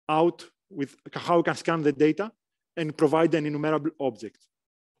out, with how I can scan the data and provide an enumerable object.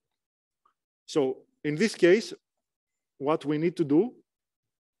 So in this case, what we need to do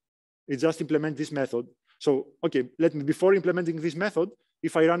is just implement this method. So, okay, before implementing this method,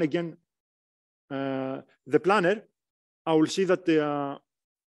 if I run again the planner, I will see that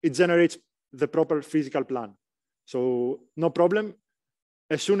it generates the proper physical plan. So no problem.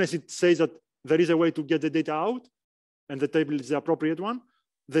 As soon as it says that there is a way to get the data out and the table is the appropriate one,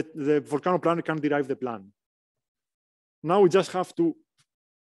 the Volcano planner can derive the plan. Now we just have to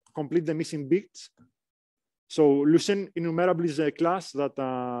complete the missing bits. So Lucene enumerable is a class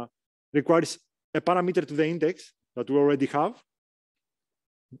that requires a parameter to the index that we already have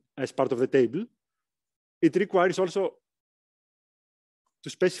as part of the table. It requires also to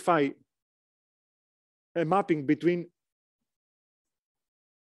specify a mapping between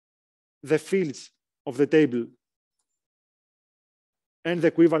the fields of the table and the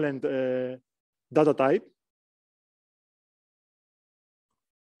equivalent data type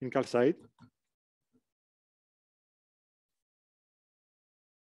in Calcite.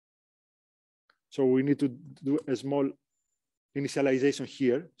 So we need to do a small initialization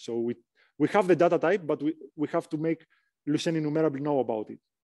here. So we have the data type, but we have to make Lucene enumerable know about it.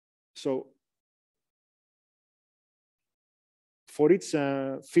 So for each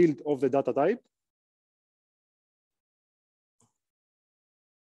field of the data type,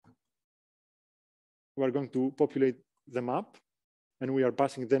 we are going to populate the map, and we are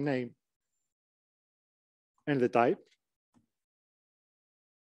passing the name and the type.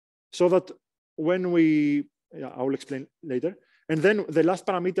 so that when we, I will explain later. And then the last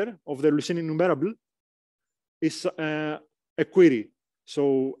parameter of the Lucene enumerable is a query.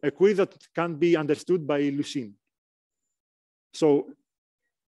 So a query that can be understood by Lucene. So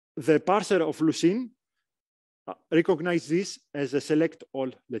the parser of Lucene recognizes this as a select all,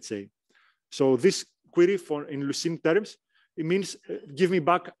 let's say. So this query for in Lucene terms, it means give me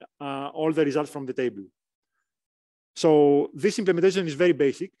back all the results from the table. So this implementation is very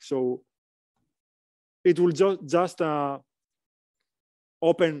basic. So it will just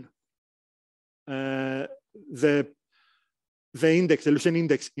open the index, the Lucene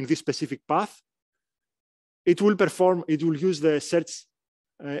index in this specific path. It will use the search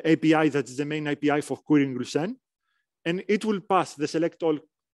API, that's the main API for querying Lucene, and it will pass the select all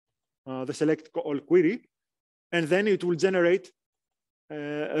query, and then it will generate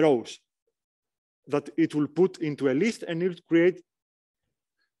rows that it will put into a list, and it will create.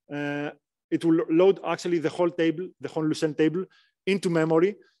 It will load actually the whole table, the whole Lucene table, into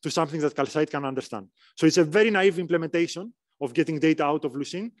memory to something that Calcite can understand. So it's a very naive implementation of getting data out of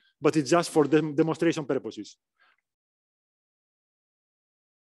Lucene, but it's just for demonstration purposes.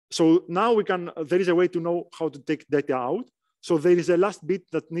 So now there is a way to know how to take data out. So there is a last bit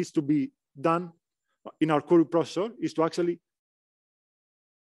that needs to be done in our query processor, is to actually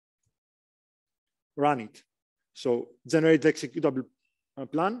run it. So generate the executable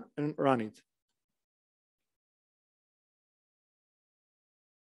plan and run it.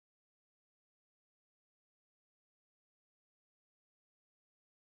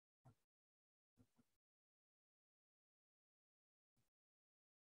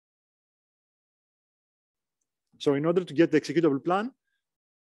 So in order to get the executable plan,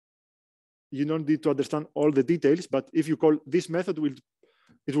 you don't need to understand all the details, but if you call this method,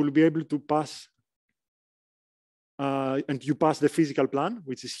 it will be able to pass, and you pass the physical plan,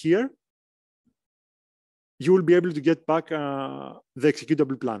 which is here, you will be able to get back the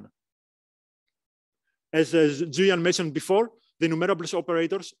executable plan. As Julian mentioned before, the enumerables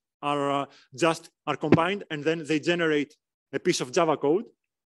operators are combined, and then they generate a piece of Java code.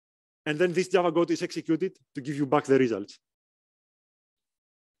 And then this Java code is executed to give you back the results.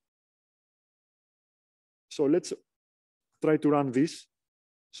 So let's try to run this.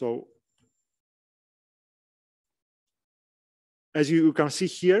 So as you can see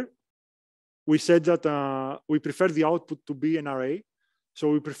here, we said that we prefer the output to be an array. So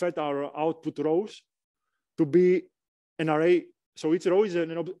we prefer our output rows to be an array. So each row is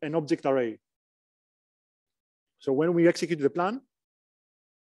an object array. So when we execute the plan,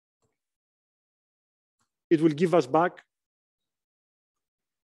 it will give us back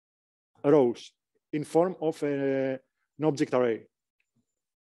rows in form of an object array.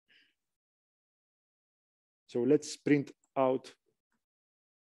 So let's print out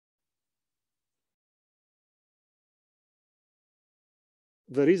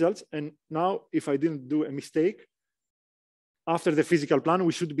the results. And now, if I didn't do a mistake, after the physical plan,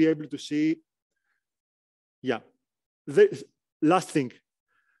 we should be able to see, the last thing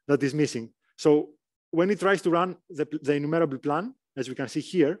that is missing. So when it tries to run the enumerable plan, as we can see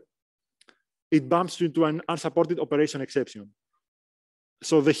here, it bumps into an unsupported operation exception.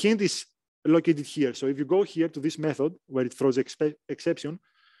 So the hint is located here. So if you go here to this method where it throws exception,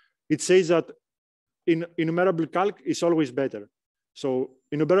 it says that enumerable calc is always better. So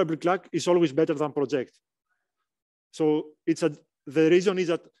enumerable calc is always better than project. So the reason is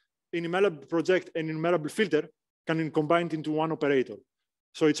that enumerable project and enumerable filter can be combined into one operator.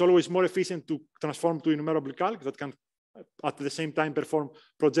 So it's always more efficient to transform to enumerable calc that can at the same time perform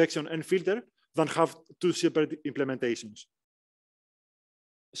projection and filter than have two separate implementations.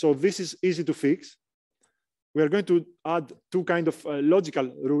 So this is easy to fix. We are going to add two kind of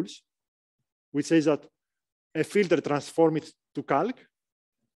logical rules, which says that a filter transform it to calc,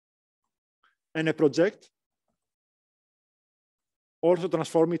 and a project also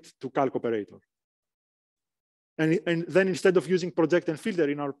transform it to calc operator. And then instead of using project and filter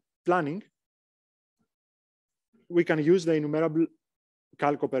in our planning, we can use the enumerable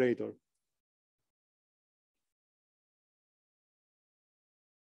calc operator.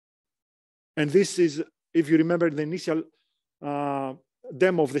 And this is, if you remember the initial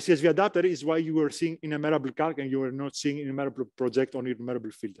demo of the CSV adapter, is why you were seeing enumerable calc and you were not seeing enumerable project or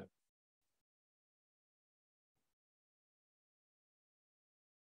enumerable filter.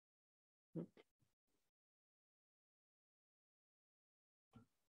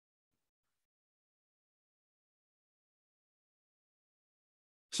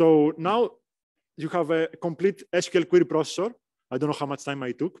 So now you have a complete SQL query processor. I don't know how much time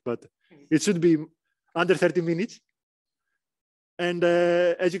I took, but it should be under 30 minutes. And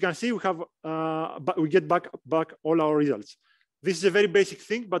as you can see, we get back all our results. This is a very basic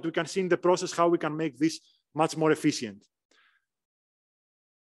thing, but we can see in the process how we can make this much more efficient.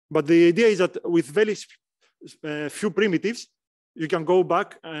 But the idea is that with very few primitives, you can go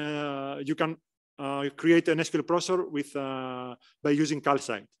back, you can create an SQL processor with, by using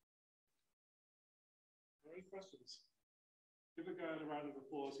Calcite. Any questions? Give a guy a round of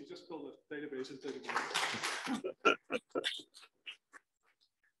applause. He just built a database in 30 minutes.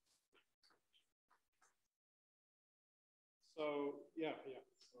 So, yeah.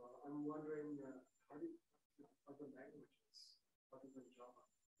 So I'm wondering, how do you other languages other than Java?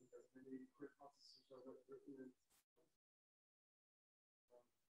 Because many quick processes are written in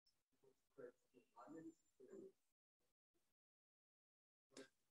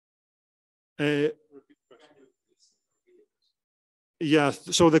yeah,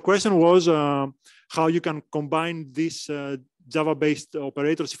 so the question was how you can combine these Java-based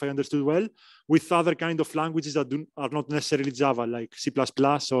operators, if I understood well, with other kind of languages that are not necessarily Java, like C++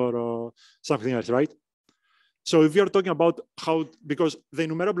 or something else, right? So if you're talking about how, because the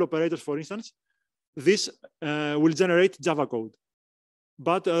enumerable operators, for instance, this will generate Java code.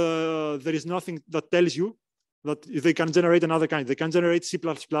 But there is nothing that tells you that they can generate another kind. They can generate C++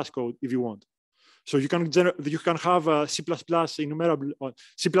 code if you want. So you can have a C++ enumerable or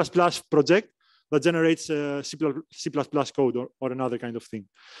C++ project that generates C++ code or another kind of thing.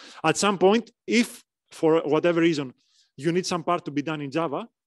 At some point, if for whatever reason you need some part to be done in Java,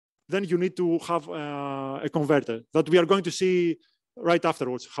 then you need to have a converter that we are going to see right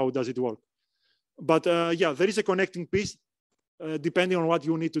afterwards. How does it work? But yeah, there is a connecting piece depending on what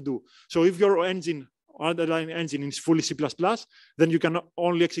you need to do. So if your engine, underlying engine is fully C++, then you can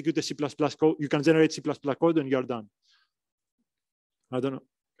only execute the C++ code. You can generate C++ code and you're done. I don't know.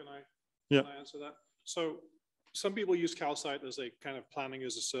 Can I answer that? So some people use Calcite as a kind of planning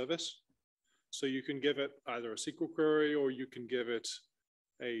as a service. So you can give it either a SQL query or you can give it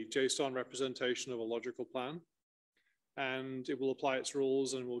a JSON representation of a logical plan. And it will apply its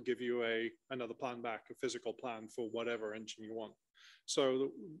rules and will give you another plan back, a physical plan for whatever engine you want.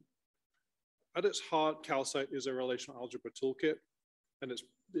 So at its heart, Calcite is a relational algebra toolkit, and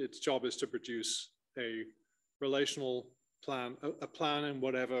its job is to produce a relational plan, a plan in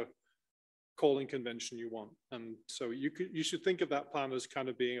whatever calling convention you want. And so you should think of that plan as kind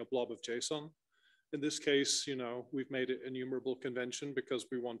of being a blob of JSON. In this case, we've made it enumerable convention because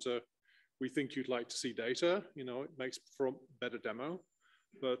we think you'd like to see data. It makes for a better demo.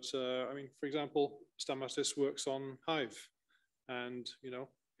 But I mean, for example, Stamatis works on Hyde, and in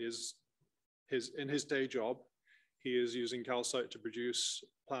his day job, he is using Calcite to produce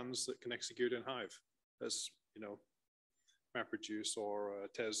plans that can execute in Hyde as MapReduce or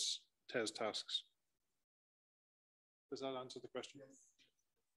TES tasks. Does that answer the question?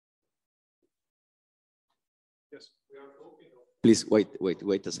 Yes. Please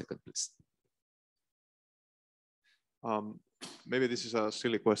wait a second, please. Maybe this is a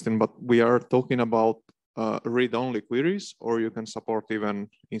silly question, but we are talking about read-only queries, or you can support even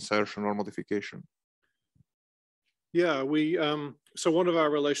insertion or modification? Yeah, so one of our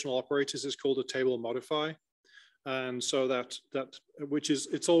relational operators is called a table modify. And so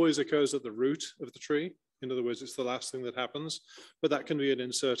it always occurs at the root of the tree. In other words, it's the last thing that happens, but that can be an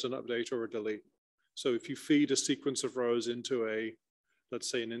insert, an update, or a delete. So if you feed a sequence of rows into let's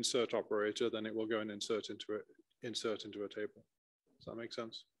say an insert operator, then it will go and insert into a table. Does that make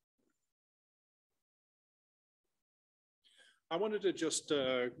sense? I wanted to just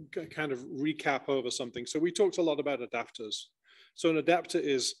kind of recap over something. So we talked a lot about adapters. So an adapter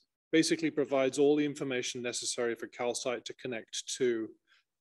basically provides all the information necessary for Calcite to connect to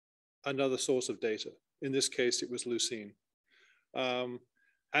another source of data. In this case, it was Lucene. And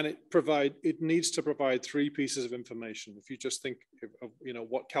it needs to provide three pieces of information. If you just think of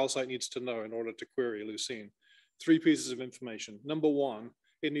what Calcite needs to know in order to query Lucene, three pieces of information. Number one,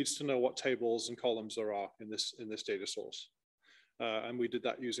 it needs to know what tables and columns there are in this data source. And we did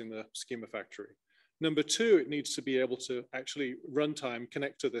that using the schema factory. Number two, it needs to be able to actually runtime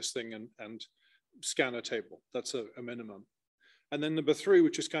connect to this thing and scan a table. That's a minimum. And then number three,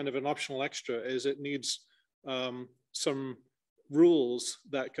 which is kind of an optional extra, is it needs some rules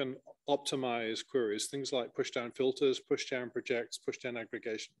that can optimize queries, things like push down filters, push down projects, push down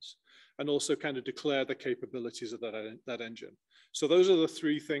aggregations, and also kind of declare the capabilities of that engine. So those are the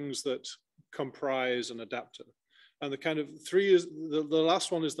three things that comprise an adapter. And the kind of three is, the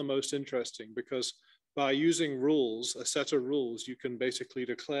last one is the most interesting, because by using rules, a set of rules, you can basically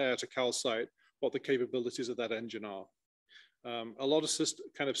declare to Calcite what the capabilities of that engine are. A lot of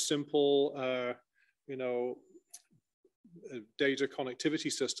kind of simple, data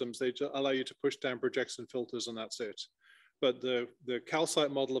connectivity systems, they allow you to push down projection filters and that's it. But the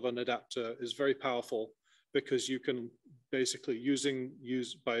Calcite model of an adapter is very powerful because you can basically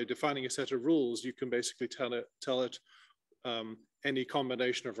by defining a set of rules, you can basically tell it any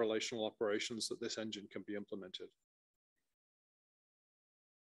combination of relational operations that this engine can be implemented.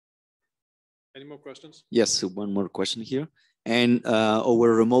 Any more questions? Yes, one more question here. And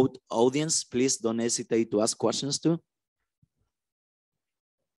our remote audience, please don't hesitate to ask questions too.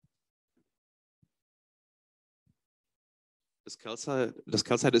 Does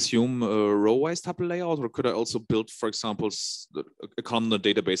Calcite assume a row-wise tuple layout, or could I also build, for example, a content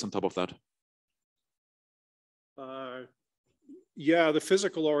database on top of that? Yeah, the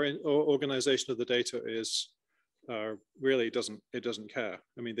physical organization of the data is really doesn't care.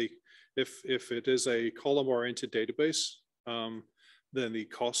 I mean, if it is a column-oriented database, then the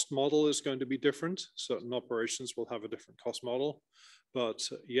cost model is going to be different. Certain operations will have a different cost model, but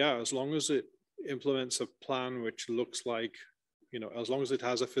yeah, as long as it implements a plan which looks like, as long as it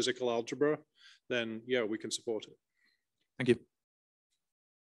has a physical algebra, then yeah, we can support it. Thank you.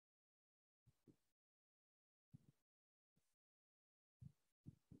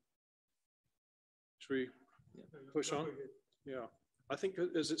 Should we push on? Yeah, I think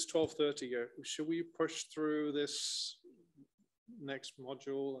as it's 12:30, should we push through this next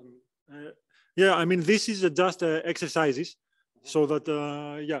module? And yeah, I mean, this is just exercises, so that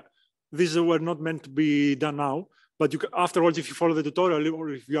yeah, these were not meant to be done now. But afterwards, if you follow the tutorial,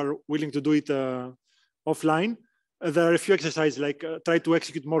 or if you are willing to do it offline, there are a few exercises like try to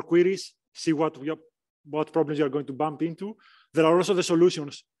execute more queries, see what problems you are going to bump into. There are also the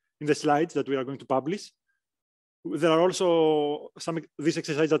solutions in the slides that we are going to publish. There are also this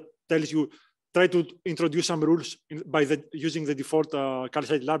exercise that tells you try to introduce some rules using the default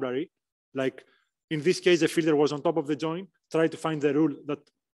Calcite library. Like in this case, the filter was on top of the join. Try to find the rule that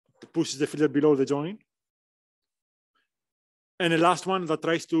pushes the filter below the join. And the last one that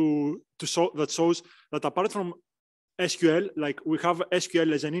tries that shows that apart from SQL, like we have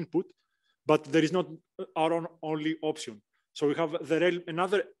SQL as an input, but there is not our only option. So we have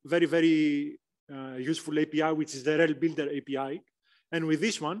another very, very useful API, which is the rel builder API. And with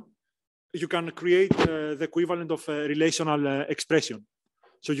this one, you can create the equivalent of a relational expression.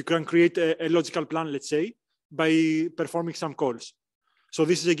 So you can create a logical plan, let's say, by performing some calls. So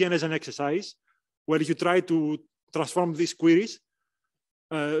this is again as an exercise where you try to transform these queries.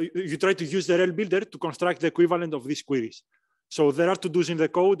 You try to use the rel builder to construct the equivalent of these queries. So there are to-dos in the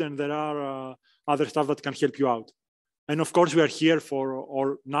code, and there are other stuff that can help you out. And of course, we are here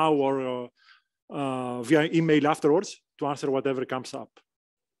or via email afterwards to answer whatever comes up.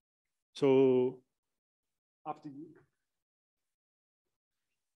 So up to you.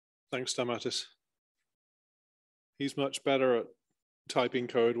 Thanks, Stamatis. He's much better at typing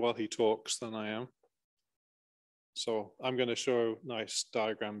code while he talks than I am. So I'm going to show nice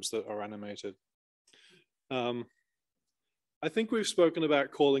diagrams that are animated. I think we've spoken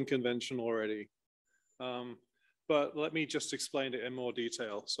about calling convention already, but let me just explain it in more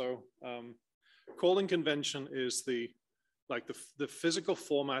detail. So calling convention is the physical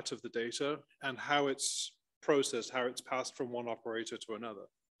format of the data and how it's processed, how it's passed from one operator to another.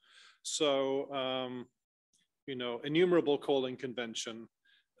 So, enumerable calling convention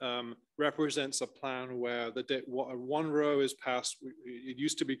represents a plan where one row is passed. It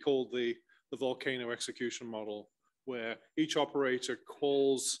used to be called the volcano execution model, where each operator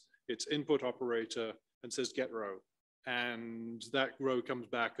calls its input operator and says get row, and that row comes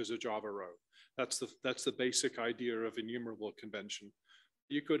back as a Java row. That's the basic idea of enumerable convention.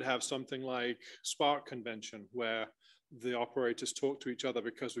 You could have something like Spark convention, where the operators talk to each other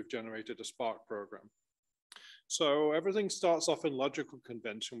because we've generated a Spark program. So everything starts off in logical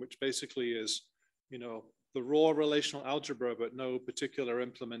convention, which basically is, the raw relational algebra, but no particular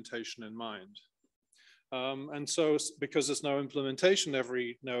implementation in mind. And so because there's no implementation,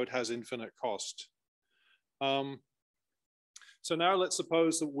 every node has infinite cost. So now let's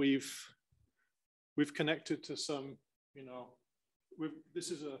suppose that we've connected to some,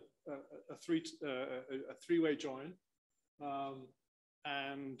 this is a three-way join,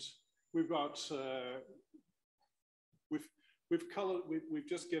 and we've got we've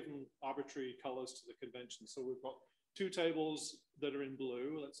just given arbitrary colors to the convention. So we've got two tables that are in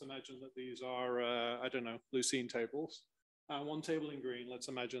blue. Let's imagine that these are I don't know, Lucene tables, and one table in green. Let's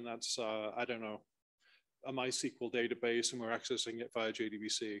imagine that's I don't know, a MySQL database, and we're accessing it via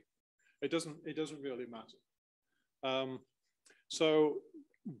JDBC. It doesn't really matter. So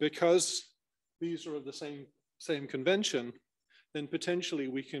because these are of the same convention, then potentially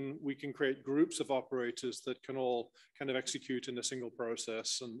we can create groups of operators that can all kind of execute in a single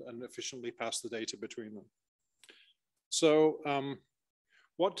process and efficiently pass the data between them. So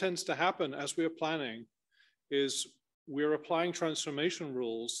what tends to happen as we're planning is we're applying transformation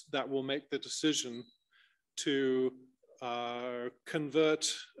rules that will make the decision to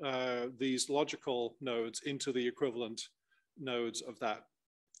convert these logical nodes into the equivalent nodes of that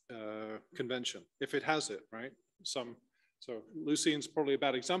convention, if it has it, right? So Lucene's probably a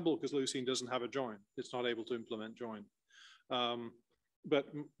bad example because Lucene doesn't have a join. It's not able to implement join. But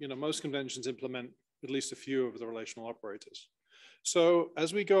most conventions implement at least a few of the relational operators. So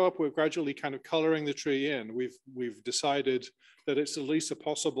as we go up, we're gradually kind of coloring the tree in. We've decided that it's at least a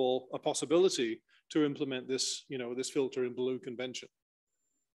possibility to implement this, this filter in blue convention.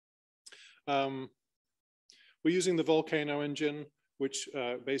 We're using the Volcano engine, which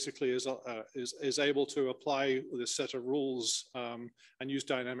basically is able to apply this set of rules and use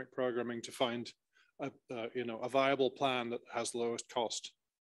dynamic programming to find a viable plan that has the lowest cost.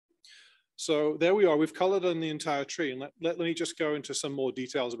 So there we are. We've colored in the entire tree, and let me just go into some more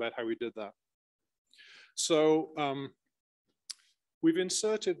details about how we did that. So we've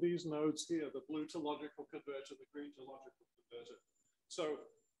inserted these nodes here: the blue to logical converter, the green to logical converter. So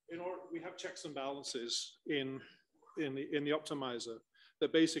we have checks and balances in the optimizer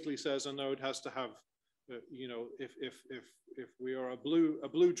that basically says a node has to have, if we are a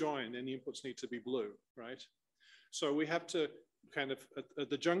blue join, then the inputs need to be blue, right? So we have to kind of at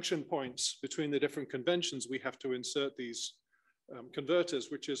the junction points between the different conventions, we have to insert these converters,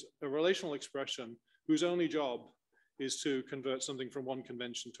 which is a relational expression whose only job is to convert something from one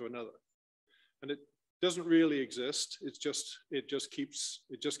convention to another, and it doesn't really exist. It just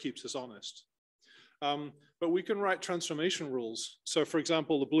keeps us honest. But we can write transformation rules. So for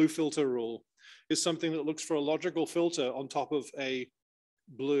example, the blue filter rule is something that looks for a logical filter on top of a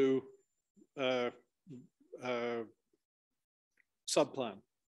blue subplan.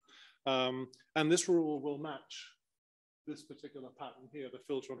 And this rule will match this particular pattern here, the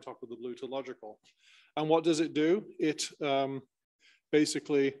filter on top of the blue to logical. And what does it do? It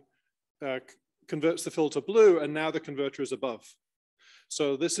basically converts the filter blue, and now the converter is above.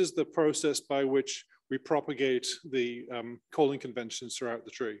 So this is the process by which we propagate the calling conventions throughout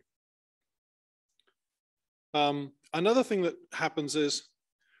the tree. Another thing that happens is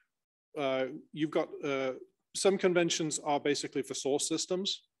you've got some conventions are basically for source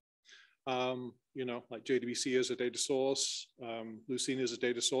systems. Like JDBC is a data source, Lucene is a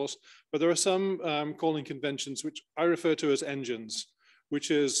data source, but there are some calling conventions which I refer to as engines,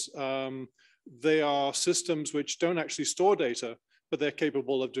 which is they are systems which don't actually store data, but they're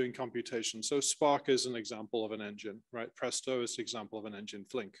capable of doing computation. So Spark is an example of an engine, right? Presto is an example of an engine,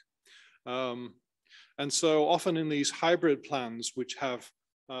 Flink. And so often in these hybrid plans, which have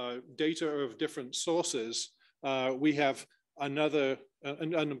data of different sources, we have another,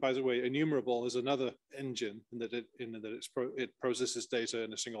 and by the way, enumerable is another engine in that it processes data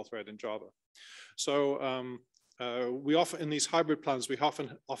in a single thread in Java. So we often, in these hybrid plans, we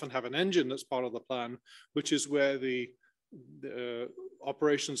often have an engine that's part of the plan, which is where the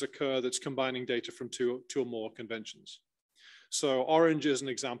operations occur that's combining data from two or more conventions. So orange is an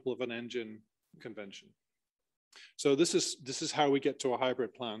example of an engine convention. So this is how we get to a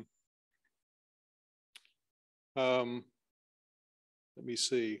hybrid plan. Let me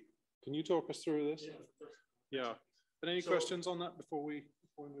see. Can you talk us through this? Yeah. And any questions on that before we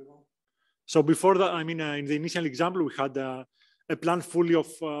move on? So before that, I mean, in the initial example, we had a plan full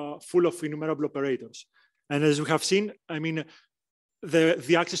of enumerable operators. And as we have seen, I mean,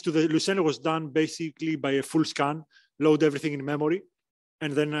 the access to the Lucene was done basically by a full scan, load everything in memory,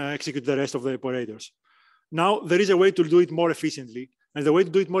 and then execute the rest of the operators. Now, there is a way to do it more efficiently. And the way to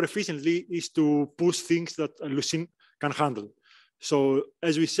do it more efficiently is to push things that Lucene can handle. So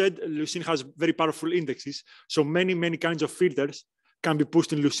as we said, Lucene has very powerful indexes. So many kinds of filters can be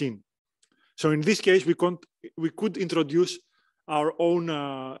pushed in Lucene. So in this case, we could introduce our own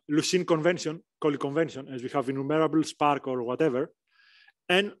Lucene convention, call it convention, as we have enumerable, Spark, or whatever.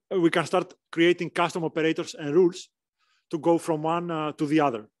 And we can start creating custom operators and rules to go from one to the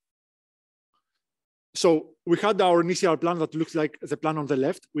other. So we had our initial plan that looks like the plan on the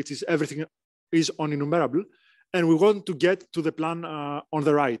left, which is everything is on enumerable. And we want to get to the plan on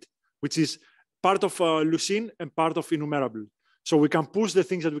the right, which is part of Lucene and part of enumerable. So we can push the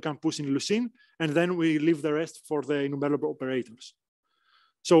things that we can push in Lucene, and then we leave the rest for the enumerable operators.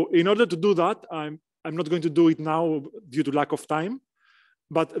 So in order to do that, I'm not going to do it now due to lack of time,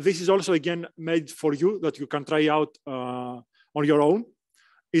 but this is also, again, made for you that you can try out on your own.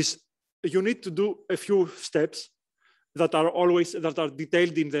 Is you need to do a few steps that are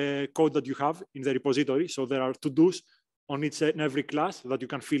detailed in the code that you have in the repository. So there are to-dos on each and every class that you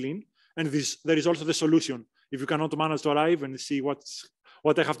can fill in. And there is also the solution. If you cannot manage to arrive and see what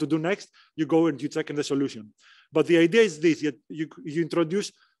I have to do next, you go and you check in the solution. But the idea is this: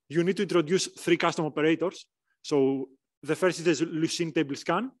 you need to introduce 3 custom operators. So the first is the Lucene table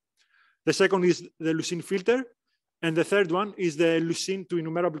scan. The second is the Lucene filter. And the third one is the Lucene to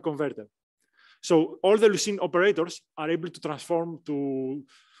enumerable converter. So all the Lucene operators are able to transform to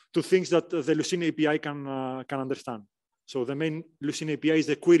things that the Lucene API can understand. So the main Lucene API is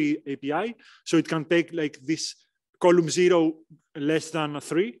the query API. So it can take like this column 0 less than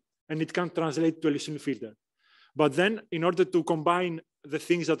 3, and it can translate to a Lucene filter. But then in order to combine the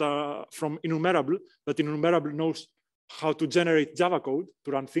things that are from enumerable, that enumerable knows how to generate Java code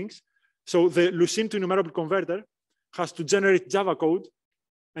to run things. So the Lucene to enumerable converter has to generate Java code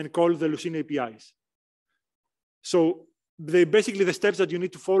and call the Lucene APIs. So basically the steps that you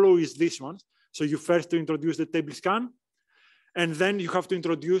need to follow is this one. So you first introduce the table scan, and then you have to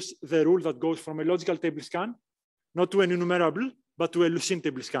introduce the rule that goes from a logical table scan, not to an enumerable, but to a Lucene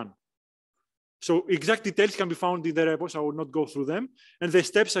table scan. So exact details can be found in the repos. I will not go through them. And the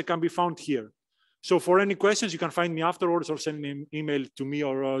steps can be found here. So for any questions, you can find me afterwards or send me an email to me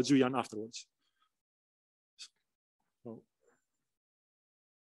or Julian afterwards.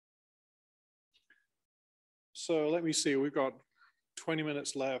 So let me see, we've got 20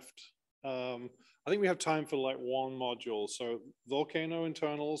 minutes left. I think we have time for like one module. So Volcano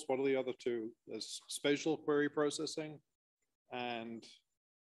internals, what are the other 2? There's spatial query processing and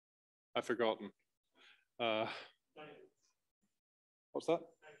I've forgotten. What's that?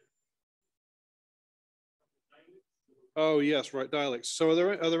 Oh yes, right, dialects. So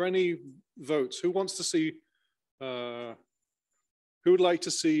are there any votes? Who wants to see, who would like to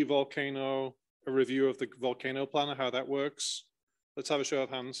see Volcano, a review of the Volcano planner, how that works? Let's have a show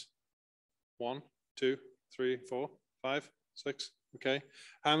of hands. 1, 2, 3, 4, 5, 6. Okay.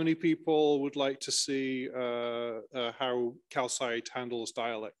 How many people would like to see how Calcite handles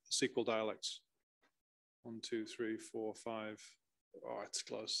SQL dialects? 1, 2, 3, 4, 5. Oh, it's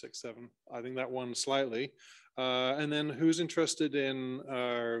close. 6, 7. I think that one slightly. And then who's interested in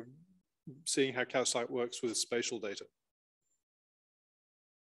seeing how Calcite works with spatial data?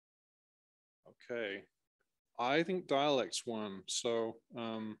 Okay, I think dialects won. So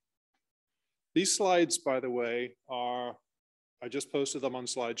these slides, by the way, I just posted them on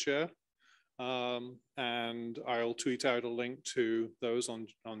SlideShare, and I'll tweet out a link to those on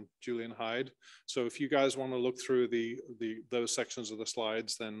Julian Hyde. So if you guys want to look through those sections of the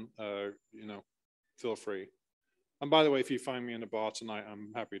slides, then you know, feel free. And by the way, if you find me in a bar tonight,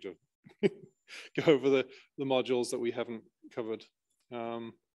 I'm happy to go over the modules that we haven't covered.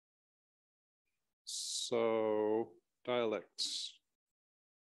 So dialects.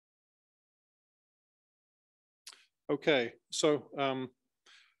 Okay, so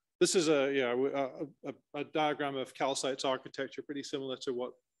this is a diagram of Calcite's architecture, pretty similar to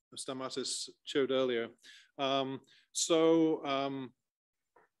what Stamatis showed earlier.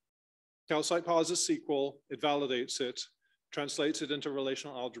 Calcite parses SQL, it validates it, translates it into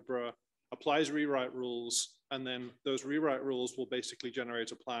relational algebra, applies rewrite rules, and then those rewrite rules will basically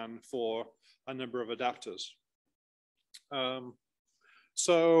generate a plan for a number of adapters.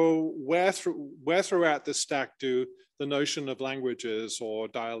 So where throughout this stack do the notion of languages or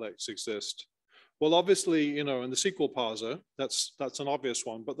dialects exist? Well, obviously, you know, in the SQL parser, that's an obvious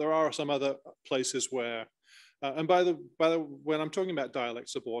one, but there are some other places where, and when I'm talking about dialect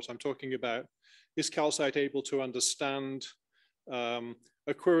support, I'm talking about, is Calcite able to understand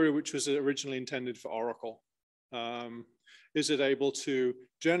a query which was originally intended for Oracle? Is it able to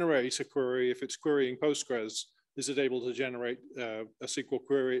generate a query if it's querying Postgres? Is it able to generate a SQL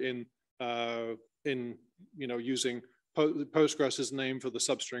query in you know, using Postgres' name for the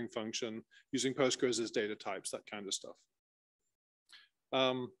substring function, using Postgres' data types, that kind of stuff.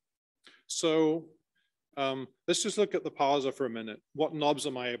 Let's just look at the parser for a minute. What knobs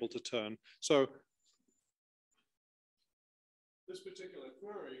am I able to turn? So this particular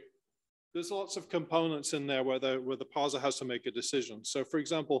query, there's lots of components in there where the parser has to make a decision. So for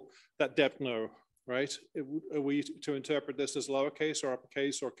example, that depth no, right? Are we to interpret this as lowercase or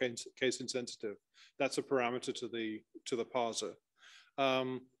uppercase or case insensitive? That's a parameter to the parser.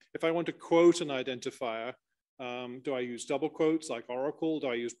 If I want to quote an identifier, do I use double quotes like Oracle? Do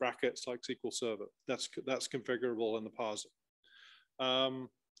I use brackets like SQL Server? That's configurable in the parser.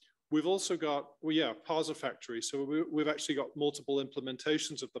 We've also got, well, yeah, parser factory. So we've actually got multiple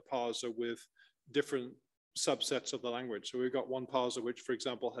implementations of the parser with different subsets of the language. So we've got one parser which, for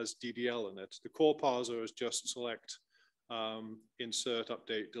example, has DDL in it. The core parser is just select insert,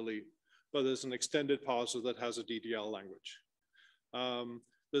 update, delete. But there's an extended parser that has a DDL language.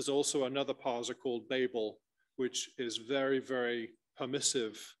 There's also another parser called Babel, which is very, very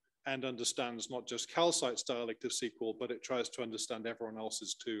permissive and understands not just Calcite's dialect of SQL, but it tries to understand everyone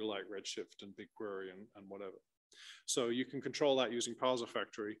else's too, like Redshift and BigQuery and whatever. So you can control that using Parser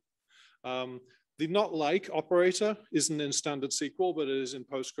Factory. The not like operator isn't in standard SQL, but it is in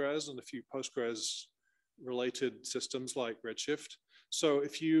Postgres and a few Postgres related systems like Redshift. So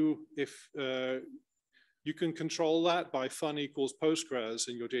if you can control that by fun equals Postgres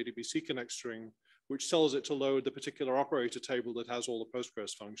in your JDBC connect string, which tells it to load the particular operator table that has all the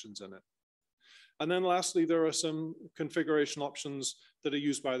Postgres functions in it. And then lastly, there are some configuration options that are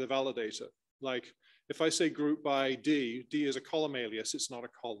used by the validator. Like if I say group by D, D is a column alias, it's not a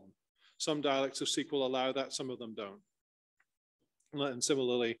column. Some dialects of SQL allow that, some of them don't. And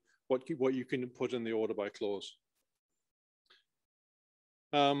similarly, what you can put in the order by clause.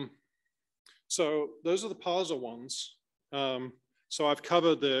 So those are the parser ones. So I've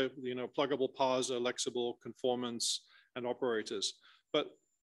covered the pluggable parser, lexible, conformance, and operators. But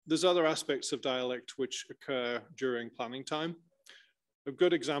there's other aspects of dialect which occur during planning time. A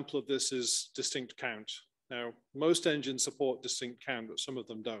good example of this is distinct count. Now, most engines support distinct count, but some of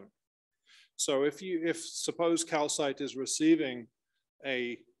them don't. So if suppose Calcite is receiving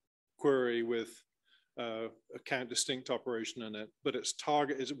a query with a count distinct operation in it, but its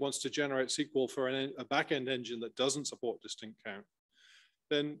target is it wants to generate SQL for a backend engine that doesn't support distinct count,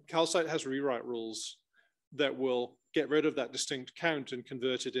 then Calcite has rewrite rules that will get rid of that distinct count and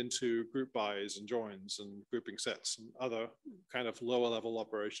convert it into group bys and joins and grouping sets and other kind of lower level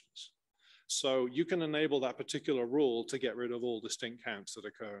operations. So you can enable that particular rule to get rid of all distinct counts that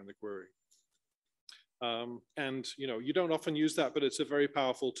occur in the query. And you don't often use that, but it's a very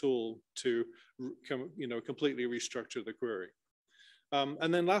powerful tool to completely restructure the query.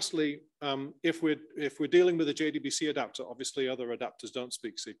 And then lastly, if we're dealing with a JDBC adapter, obviously other adapters don't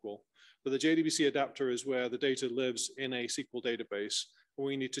speak SQL, but the JDBC adapter is where the data lives in a SQL database, and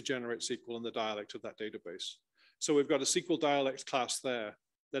we need to generate SQL in the dialect of that database. So we've got a SQL dialect class there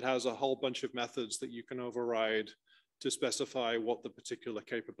that has a whole bunch of methods that you can override to specify what the particular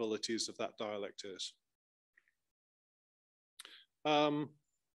capabilities of that dialect is.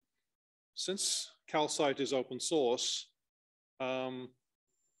 Since Calcite is open source, in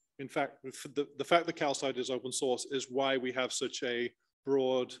fact, the fact that Calcite is open source is why we have such a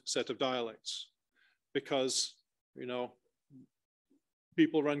broad set of dialects, because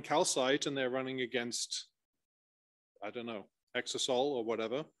people run Calcite and they're running against, I don't know, Exasol or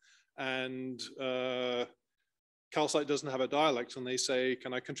whatever, and Calcite doesn't have a dialect, and they say,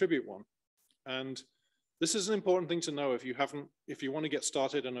 "Can I contribute one?" And this is an important thing to know if you want to get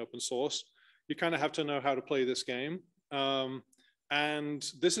started in open source. You kind of have to know how to play this game. And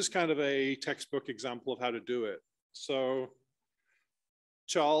this is kind of a textbook example of how to do it. So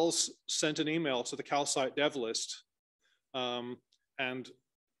Charles sent an email to the Calcite dev list. And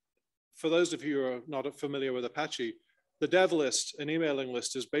for those of you who are not familiar with Apache, the dev list, an emailing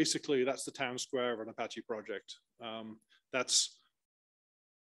list, is basically, that's the town square of an Apache project. That's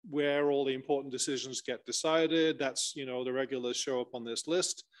where all the important decisions get decided. That's, the regulars show up on this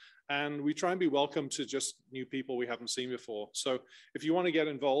list. And we try and be welcome to just new people we haven't seen before. So if you want to get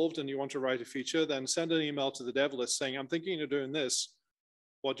involved and you want to write a feature, then send an email to the dev list saying, "I'm thinking of doing this.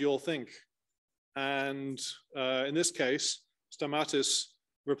 What do you all think?" And in this case, Stamatis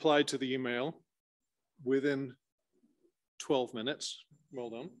replied to the email within 12 minutes. Well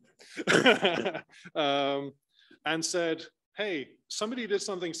done. And said, "Hey, somebody did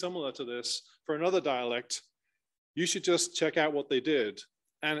something similar to this for another dialect. You should just check out what they did.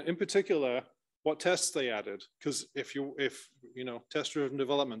 And in particular, what tests they added. Because if test-driven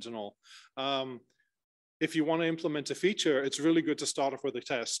development and all, if you want to implement a feature, it's really good to start off with a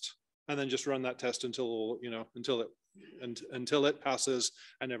test and then just run that test until it passes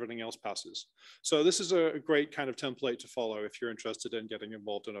and everything else passes." So this is a great kind of template to follow if you're interested in getting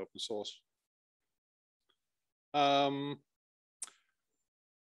involved in open source.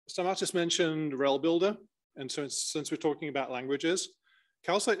 Stamatis mentioned Rel Builder, and so since we're talking about languages,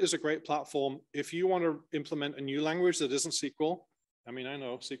 Calcite is a great platform if you want to implement a new language that isn't SQL. I mean, I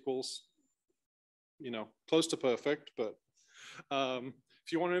know SQL's, close to perfect, but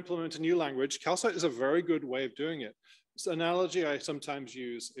if you want to implement a new language, Calcite is a very good way of doing it. This analogy I sometimes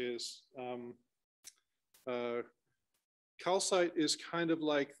use is Calcite is kind of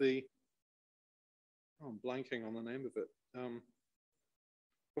like I'm blanking on the name of it.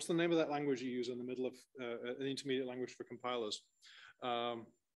 What's the name of that language you use in the middle of an intermediate language for compilers?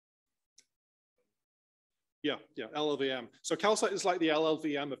 Yeah, LLVM. So Calcite is like the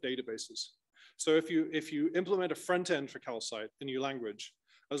LLVM of databases. So if you implement a front end for Calcite, a new language,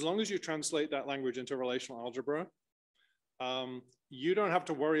 as long as you translate that language into relational algebra, you don't have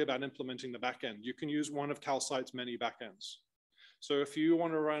to worry about implementing the backend. You can use one of Calcite's many backends. So if you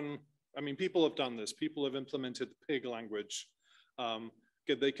want to run, I mean, people have done this. People have implemented Pig language.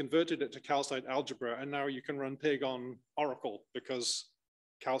 They converted it to Calcite algebra, and now you can run Pig on Oracle because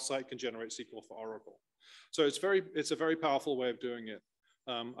Calcite can generate SQL for Oracle. So it's a very powerful way of doing it.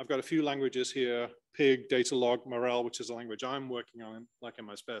 I've got a few languages here: Pig, Datalog, Morel, which is a language I'm working on, like in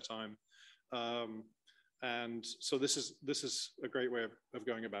my spare time. And so this is a great way of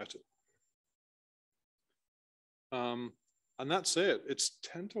going about it. And that's it. It's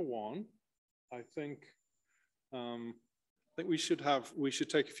 10 to 1. I think we should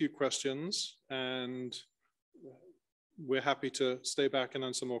take a few questions, and we're happy to stay back and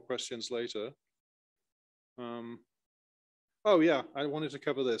answer more questions later. Oh yeah, I wanted to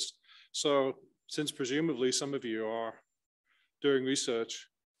cover this. So since presumably some of you are doing research,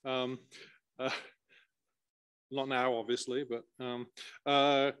 not now obviously, but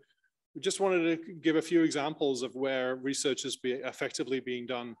we just wanted to give a few examples of where research is effectively being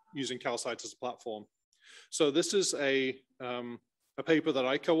done using Calcite as a platform. So this is a paper that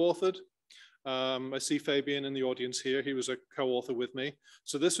I co-authored. I see Fabian in the audience here. He was a co-author with me.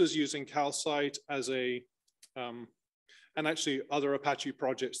 So this was using Calcite as a, and actually other Apache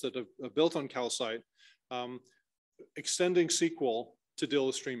projects that are built on Calcite, extending SQL to deal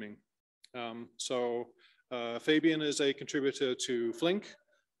with streaming. Fabian is a contributor to Flink.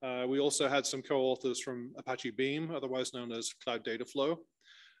 We also had some co-authors from Apache Beam, otherwise known as Cloud Data Flow.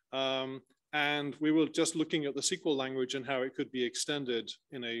 And we were just looking at the SQL language and how it could be extended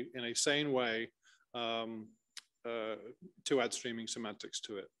in a sane way to add streaming semantics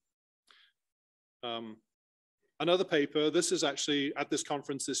to it. Another paper, this is actually at this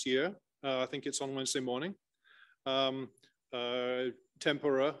conference this year. I think it's on Wednesday morning.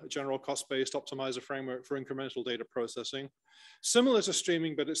 Tempora, a general cost-based optimizer framework for incremental data processing. Similar to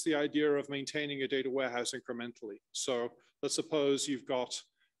streaming, but it's the idea of maintaining a data warehouse incrementally. So let's suppose you've got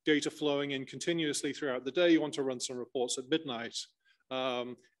data flowing in continuously throughout the day. You want to run some reports at midnight.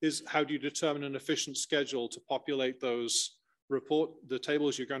 How do you determine an efficient schedule to populate those the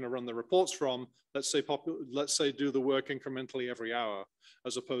tables you're going to run the reports from? Let's say do the work incrementally every hour,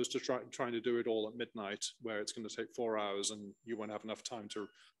 as opposed to trying to do it all at midnight, where it's going to take 4 hours and you won't have enough time to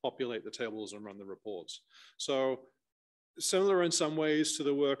populate the tables and run the reports. So similar in some ways to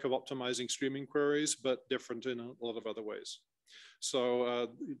the work of optimizing streaming queries, but different in a lot of other ways. So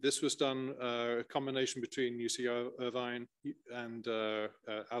this was done a combination between UC Irvine and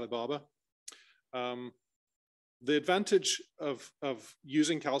Alibaba. The advantage of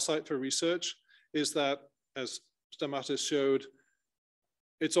using Calcite for research is that, as Stamatis showed,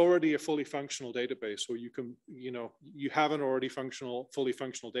 it's already a fully functional database, or you have an already fully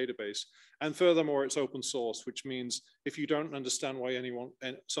functional database. And furthermore, it's open source, which means if you don't understand why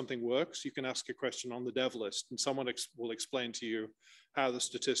something works, you can ask a question on the dev list, and someone will explain to you how the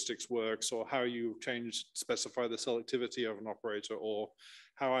statistics works, or how you specify the selectivity of an operator, or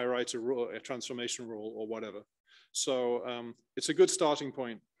how I write a transformation rule, or whatever. So it's a good starting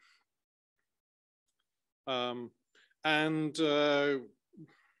point.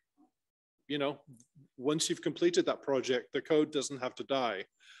 Once you've completed that project, the code doesn't have to die.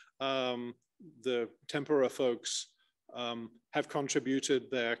 The Tempora folks have contributed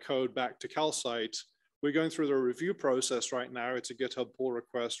their code back to Calcite. We're going through the review process right now. It's a GitHub pull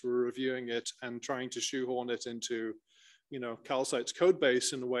request. We're reviewing it and trying to shoehorn it into, Calcite's code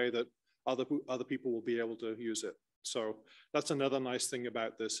base in a way that other people will be able to use it. So that's another nice thing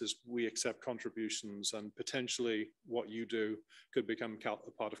about this, is we accept contributions, and potentially what you do could become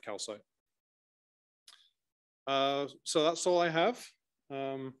a part of Calcite. So that's all I have.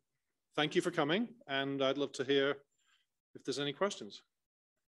 Thank you for coming, and I'd love to hear if there's any questions.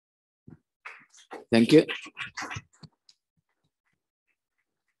 Thank you.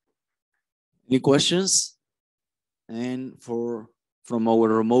 Any questions? And from our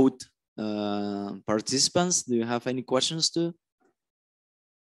remote participants, do you have any questions too?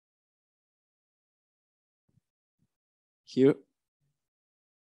 Here.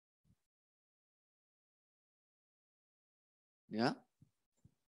 Yeah.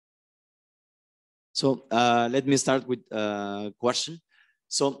 So let me start with a question.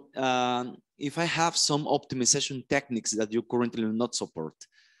 So if I have some optimization techniques that you currently do not support,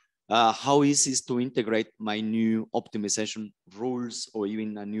 how easy is to integrate my new optimization rules, or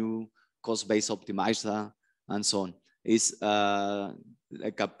even a new cost-based optimizer and so on? Is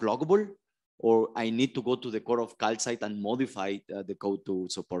like a pluggable, or I need to go to the core of Calcite and modify the code to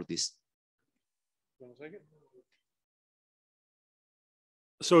support this?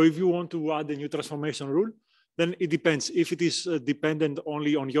 So if you want to add a new transformation rule, then it depends. If it is dependent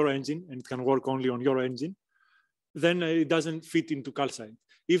only on your engine and it can work only on your engine, then it doesn't fit into Calcite.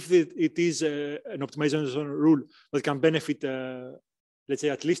 If it is an optimization rule that can benefit, let's say,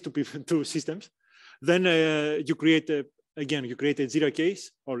 at least two systems, then you create a Jira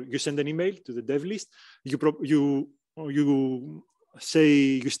case, or you send an email to the dev list. You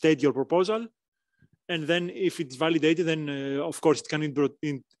state your proposal, and then if it's validated, then of course it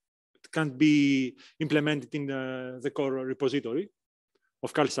can be implemented in the core repository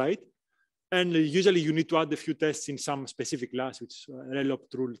of Calcite. And usually you need to add a few tests in some specific class, which is a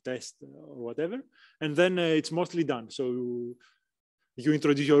relopt rule test or whatever. And then it's mostly done. So you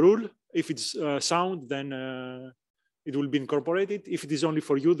introduce your rule. If it's sound, then it will be incorporated. If it is only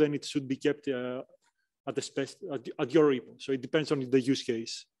for you, then it should be kept at your repo. So it depends on the use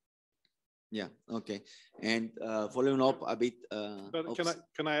case. Yeah. Okay. And following up a bit. But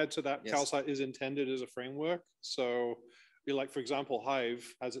can I add to that? Yes. Calcite is intended as a framework. So, like, for example, Hive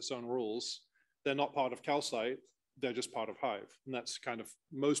has its own rules. They're not part of Calcite. They're just part of Hive. And that's kind of,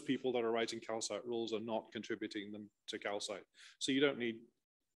 most people that are writing Calcite rules are not contributing them to Calcite. So you don't need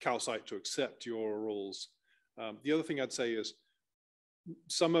Calcite to accept your rules. The other thing I'd say is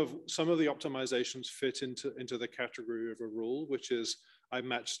some of the optimizations fit into the category of a rule, which is I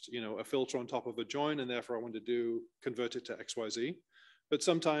matched, a filter on top of a join, and therefore I want to convert it to XYZ. But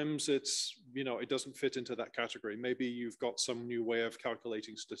sometimes it's, it doesn't fit into that category. Maybe you've got some new way of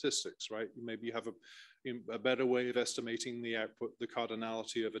calculating statistics, right? Maybe you have a better way of estimating the output, the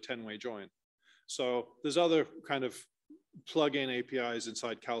cardinality of a 10-way join. So there's other kind of plug-in APIs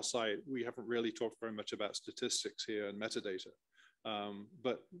inside Calcite. We haven't really talked very much about statistics here and metadata.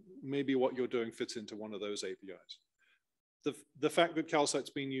 But maybe what you're doing fits into one of those APIs. The fact that Calcite's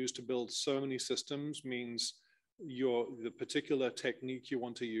being used to build so many systems means the particular technique you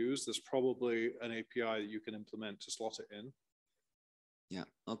want to use, there's probably an API that you can implement to slot it in. Yeah,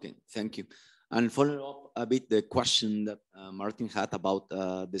 okay, thank you. And following up a bit the question that Martin had about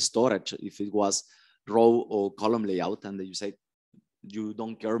the storage, if it was row or column layout, and you said you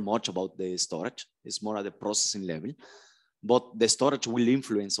don't care much about the storage, it's more at the processing level. But the storage will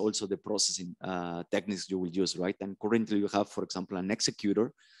influence also the processing techniques you will use, right? And currently you have, for example, an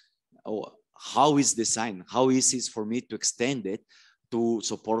executor. How is designed? How easy is for me to extend it to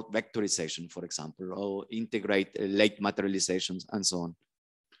support vectorization, for example, or integrate late materializations and so on?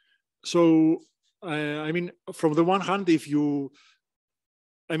 So, from the one hand, when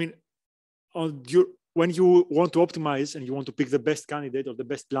you want to optimize and you want to pick the best candidate or the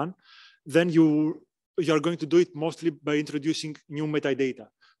best plan, then you are going to do it mostly by introducing new metadata.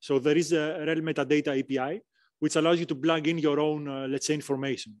 So there is a rel metadata API, which allows you to plug in your own, let's say,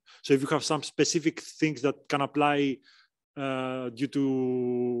 information. So if you have some specific things that can apply due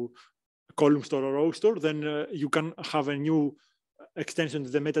to column store or row store, then you can have a new extension to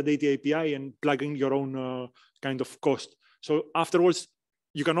the metadata API and plug in your own kind of cost. So afterwards,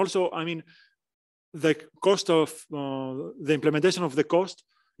 you can also, the cost of the implementation of the cost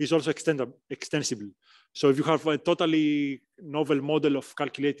is also extensible. So if you have a totally novel model of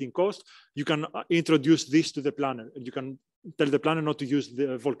calculating cost, you can introduce this to the planner. And you can tell the planner not to use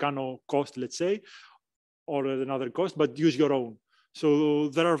the Volcano cost, let's say, or another cost, but use your own. So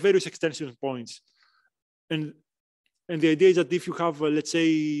there are various extension points. And the idea is that if you have, let's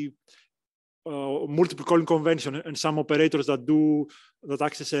say, multiple calling convention and some operators that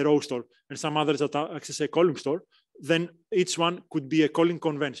access a row store and some others that access a column store, then each one could be a calling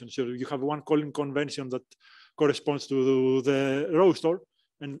convention. So you have one calling convention that corresponds to the row store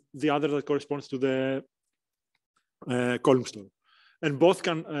and the other that corresponds to the column store. And both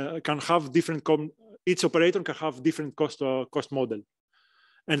can have different, each operator can have different cost model.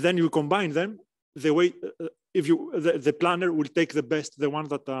 And then you combine them the way, the planner will take the best, the one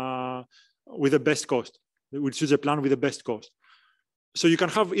that, with the best cost. They will choose a plan with the best cost. So you can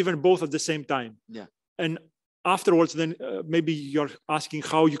have even both at the same time. Yeah. And afterwards, then maybe you're asking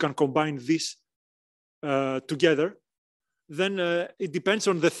how you can combine this together. Then it depends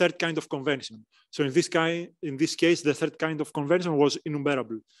on the third kind of convention. So in this case, the third kind of convention was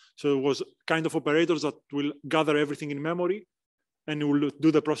enumerable. So it was kind of operators that will gather everything in memory and will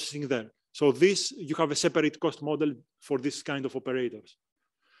do the processing there. So this, you have a separate cost model for this kind of operators.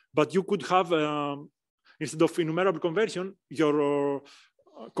 But you could have, instead of enumerable conversion, your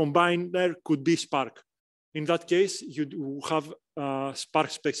combiner could be Spark. In that case, you have a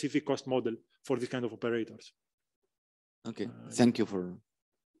Spark-specific cost model for this kind of operators. Okay, thank you for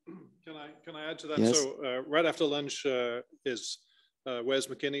Can I add to that? Yes. So right after lunch is Wes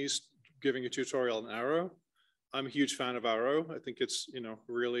McKinney's giving a tutorial on Arrow. I'm a huge fan of Arrow. I think it's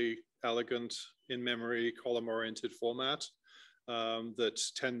really elegant, in-memory, column-oriented format that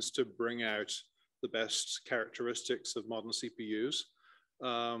tends to bring out the best characteristics of modern CPUs.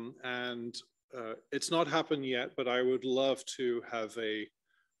 And it's not happened yet, but I would love to have a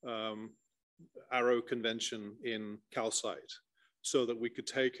Arrow convention in Calcite, so that we could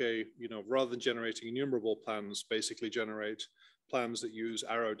take rather than generating enumerable plans, basically generate plans that use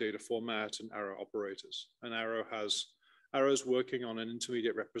Arrow data format and Arrow operators. And Arrow's working on an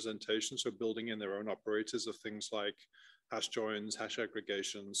intermediate representation, so building in their own operators of things like hash joins, hash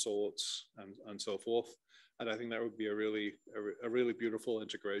aggregations, sorts, and so forth. And I think that would be a really beautiful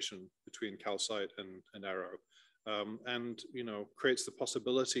integration between Calcite and Arrow, and creates the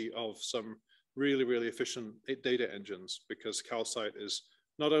possibility of some really efficient data engines, because Calcite is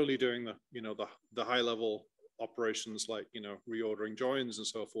not only doing the high level operations like reordering joins and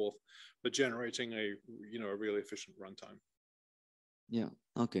so forth, but generating a really efficient runtime. Yeah.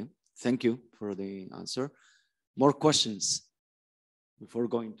 Okay. Thank you for the answer. More questions before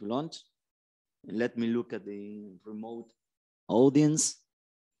going to lunch? Let me look at the remote audience.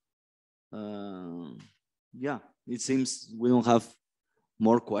 Yeah, it seems we don't have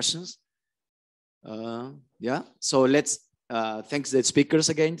more questions. Yeah, so let's thanks the speakers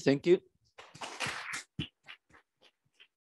again. Thank you.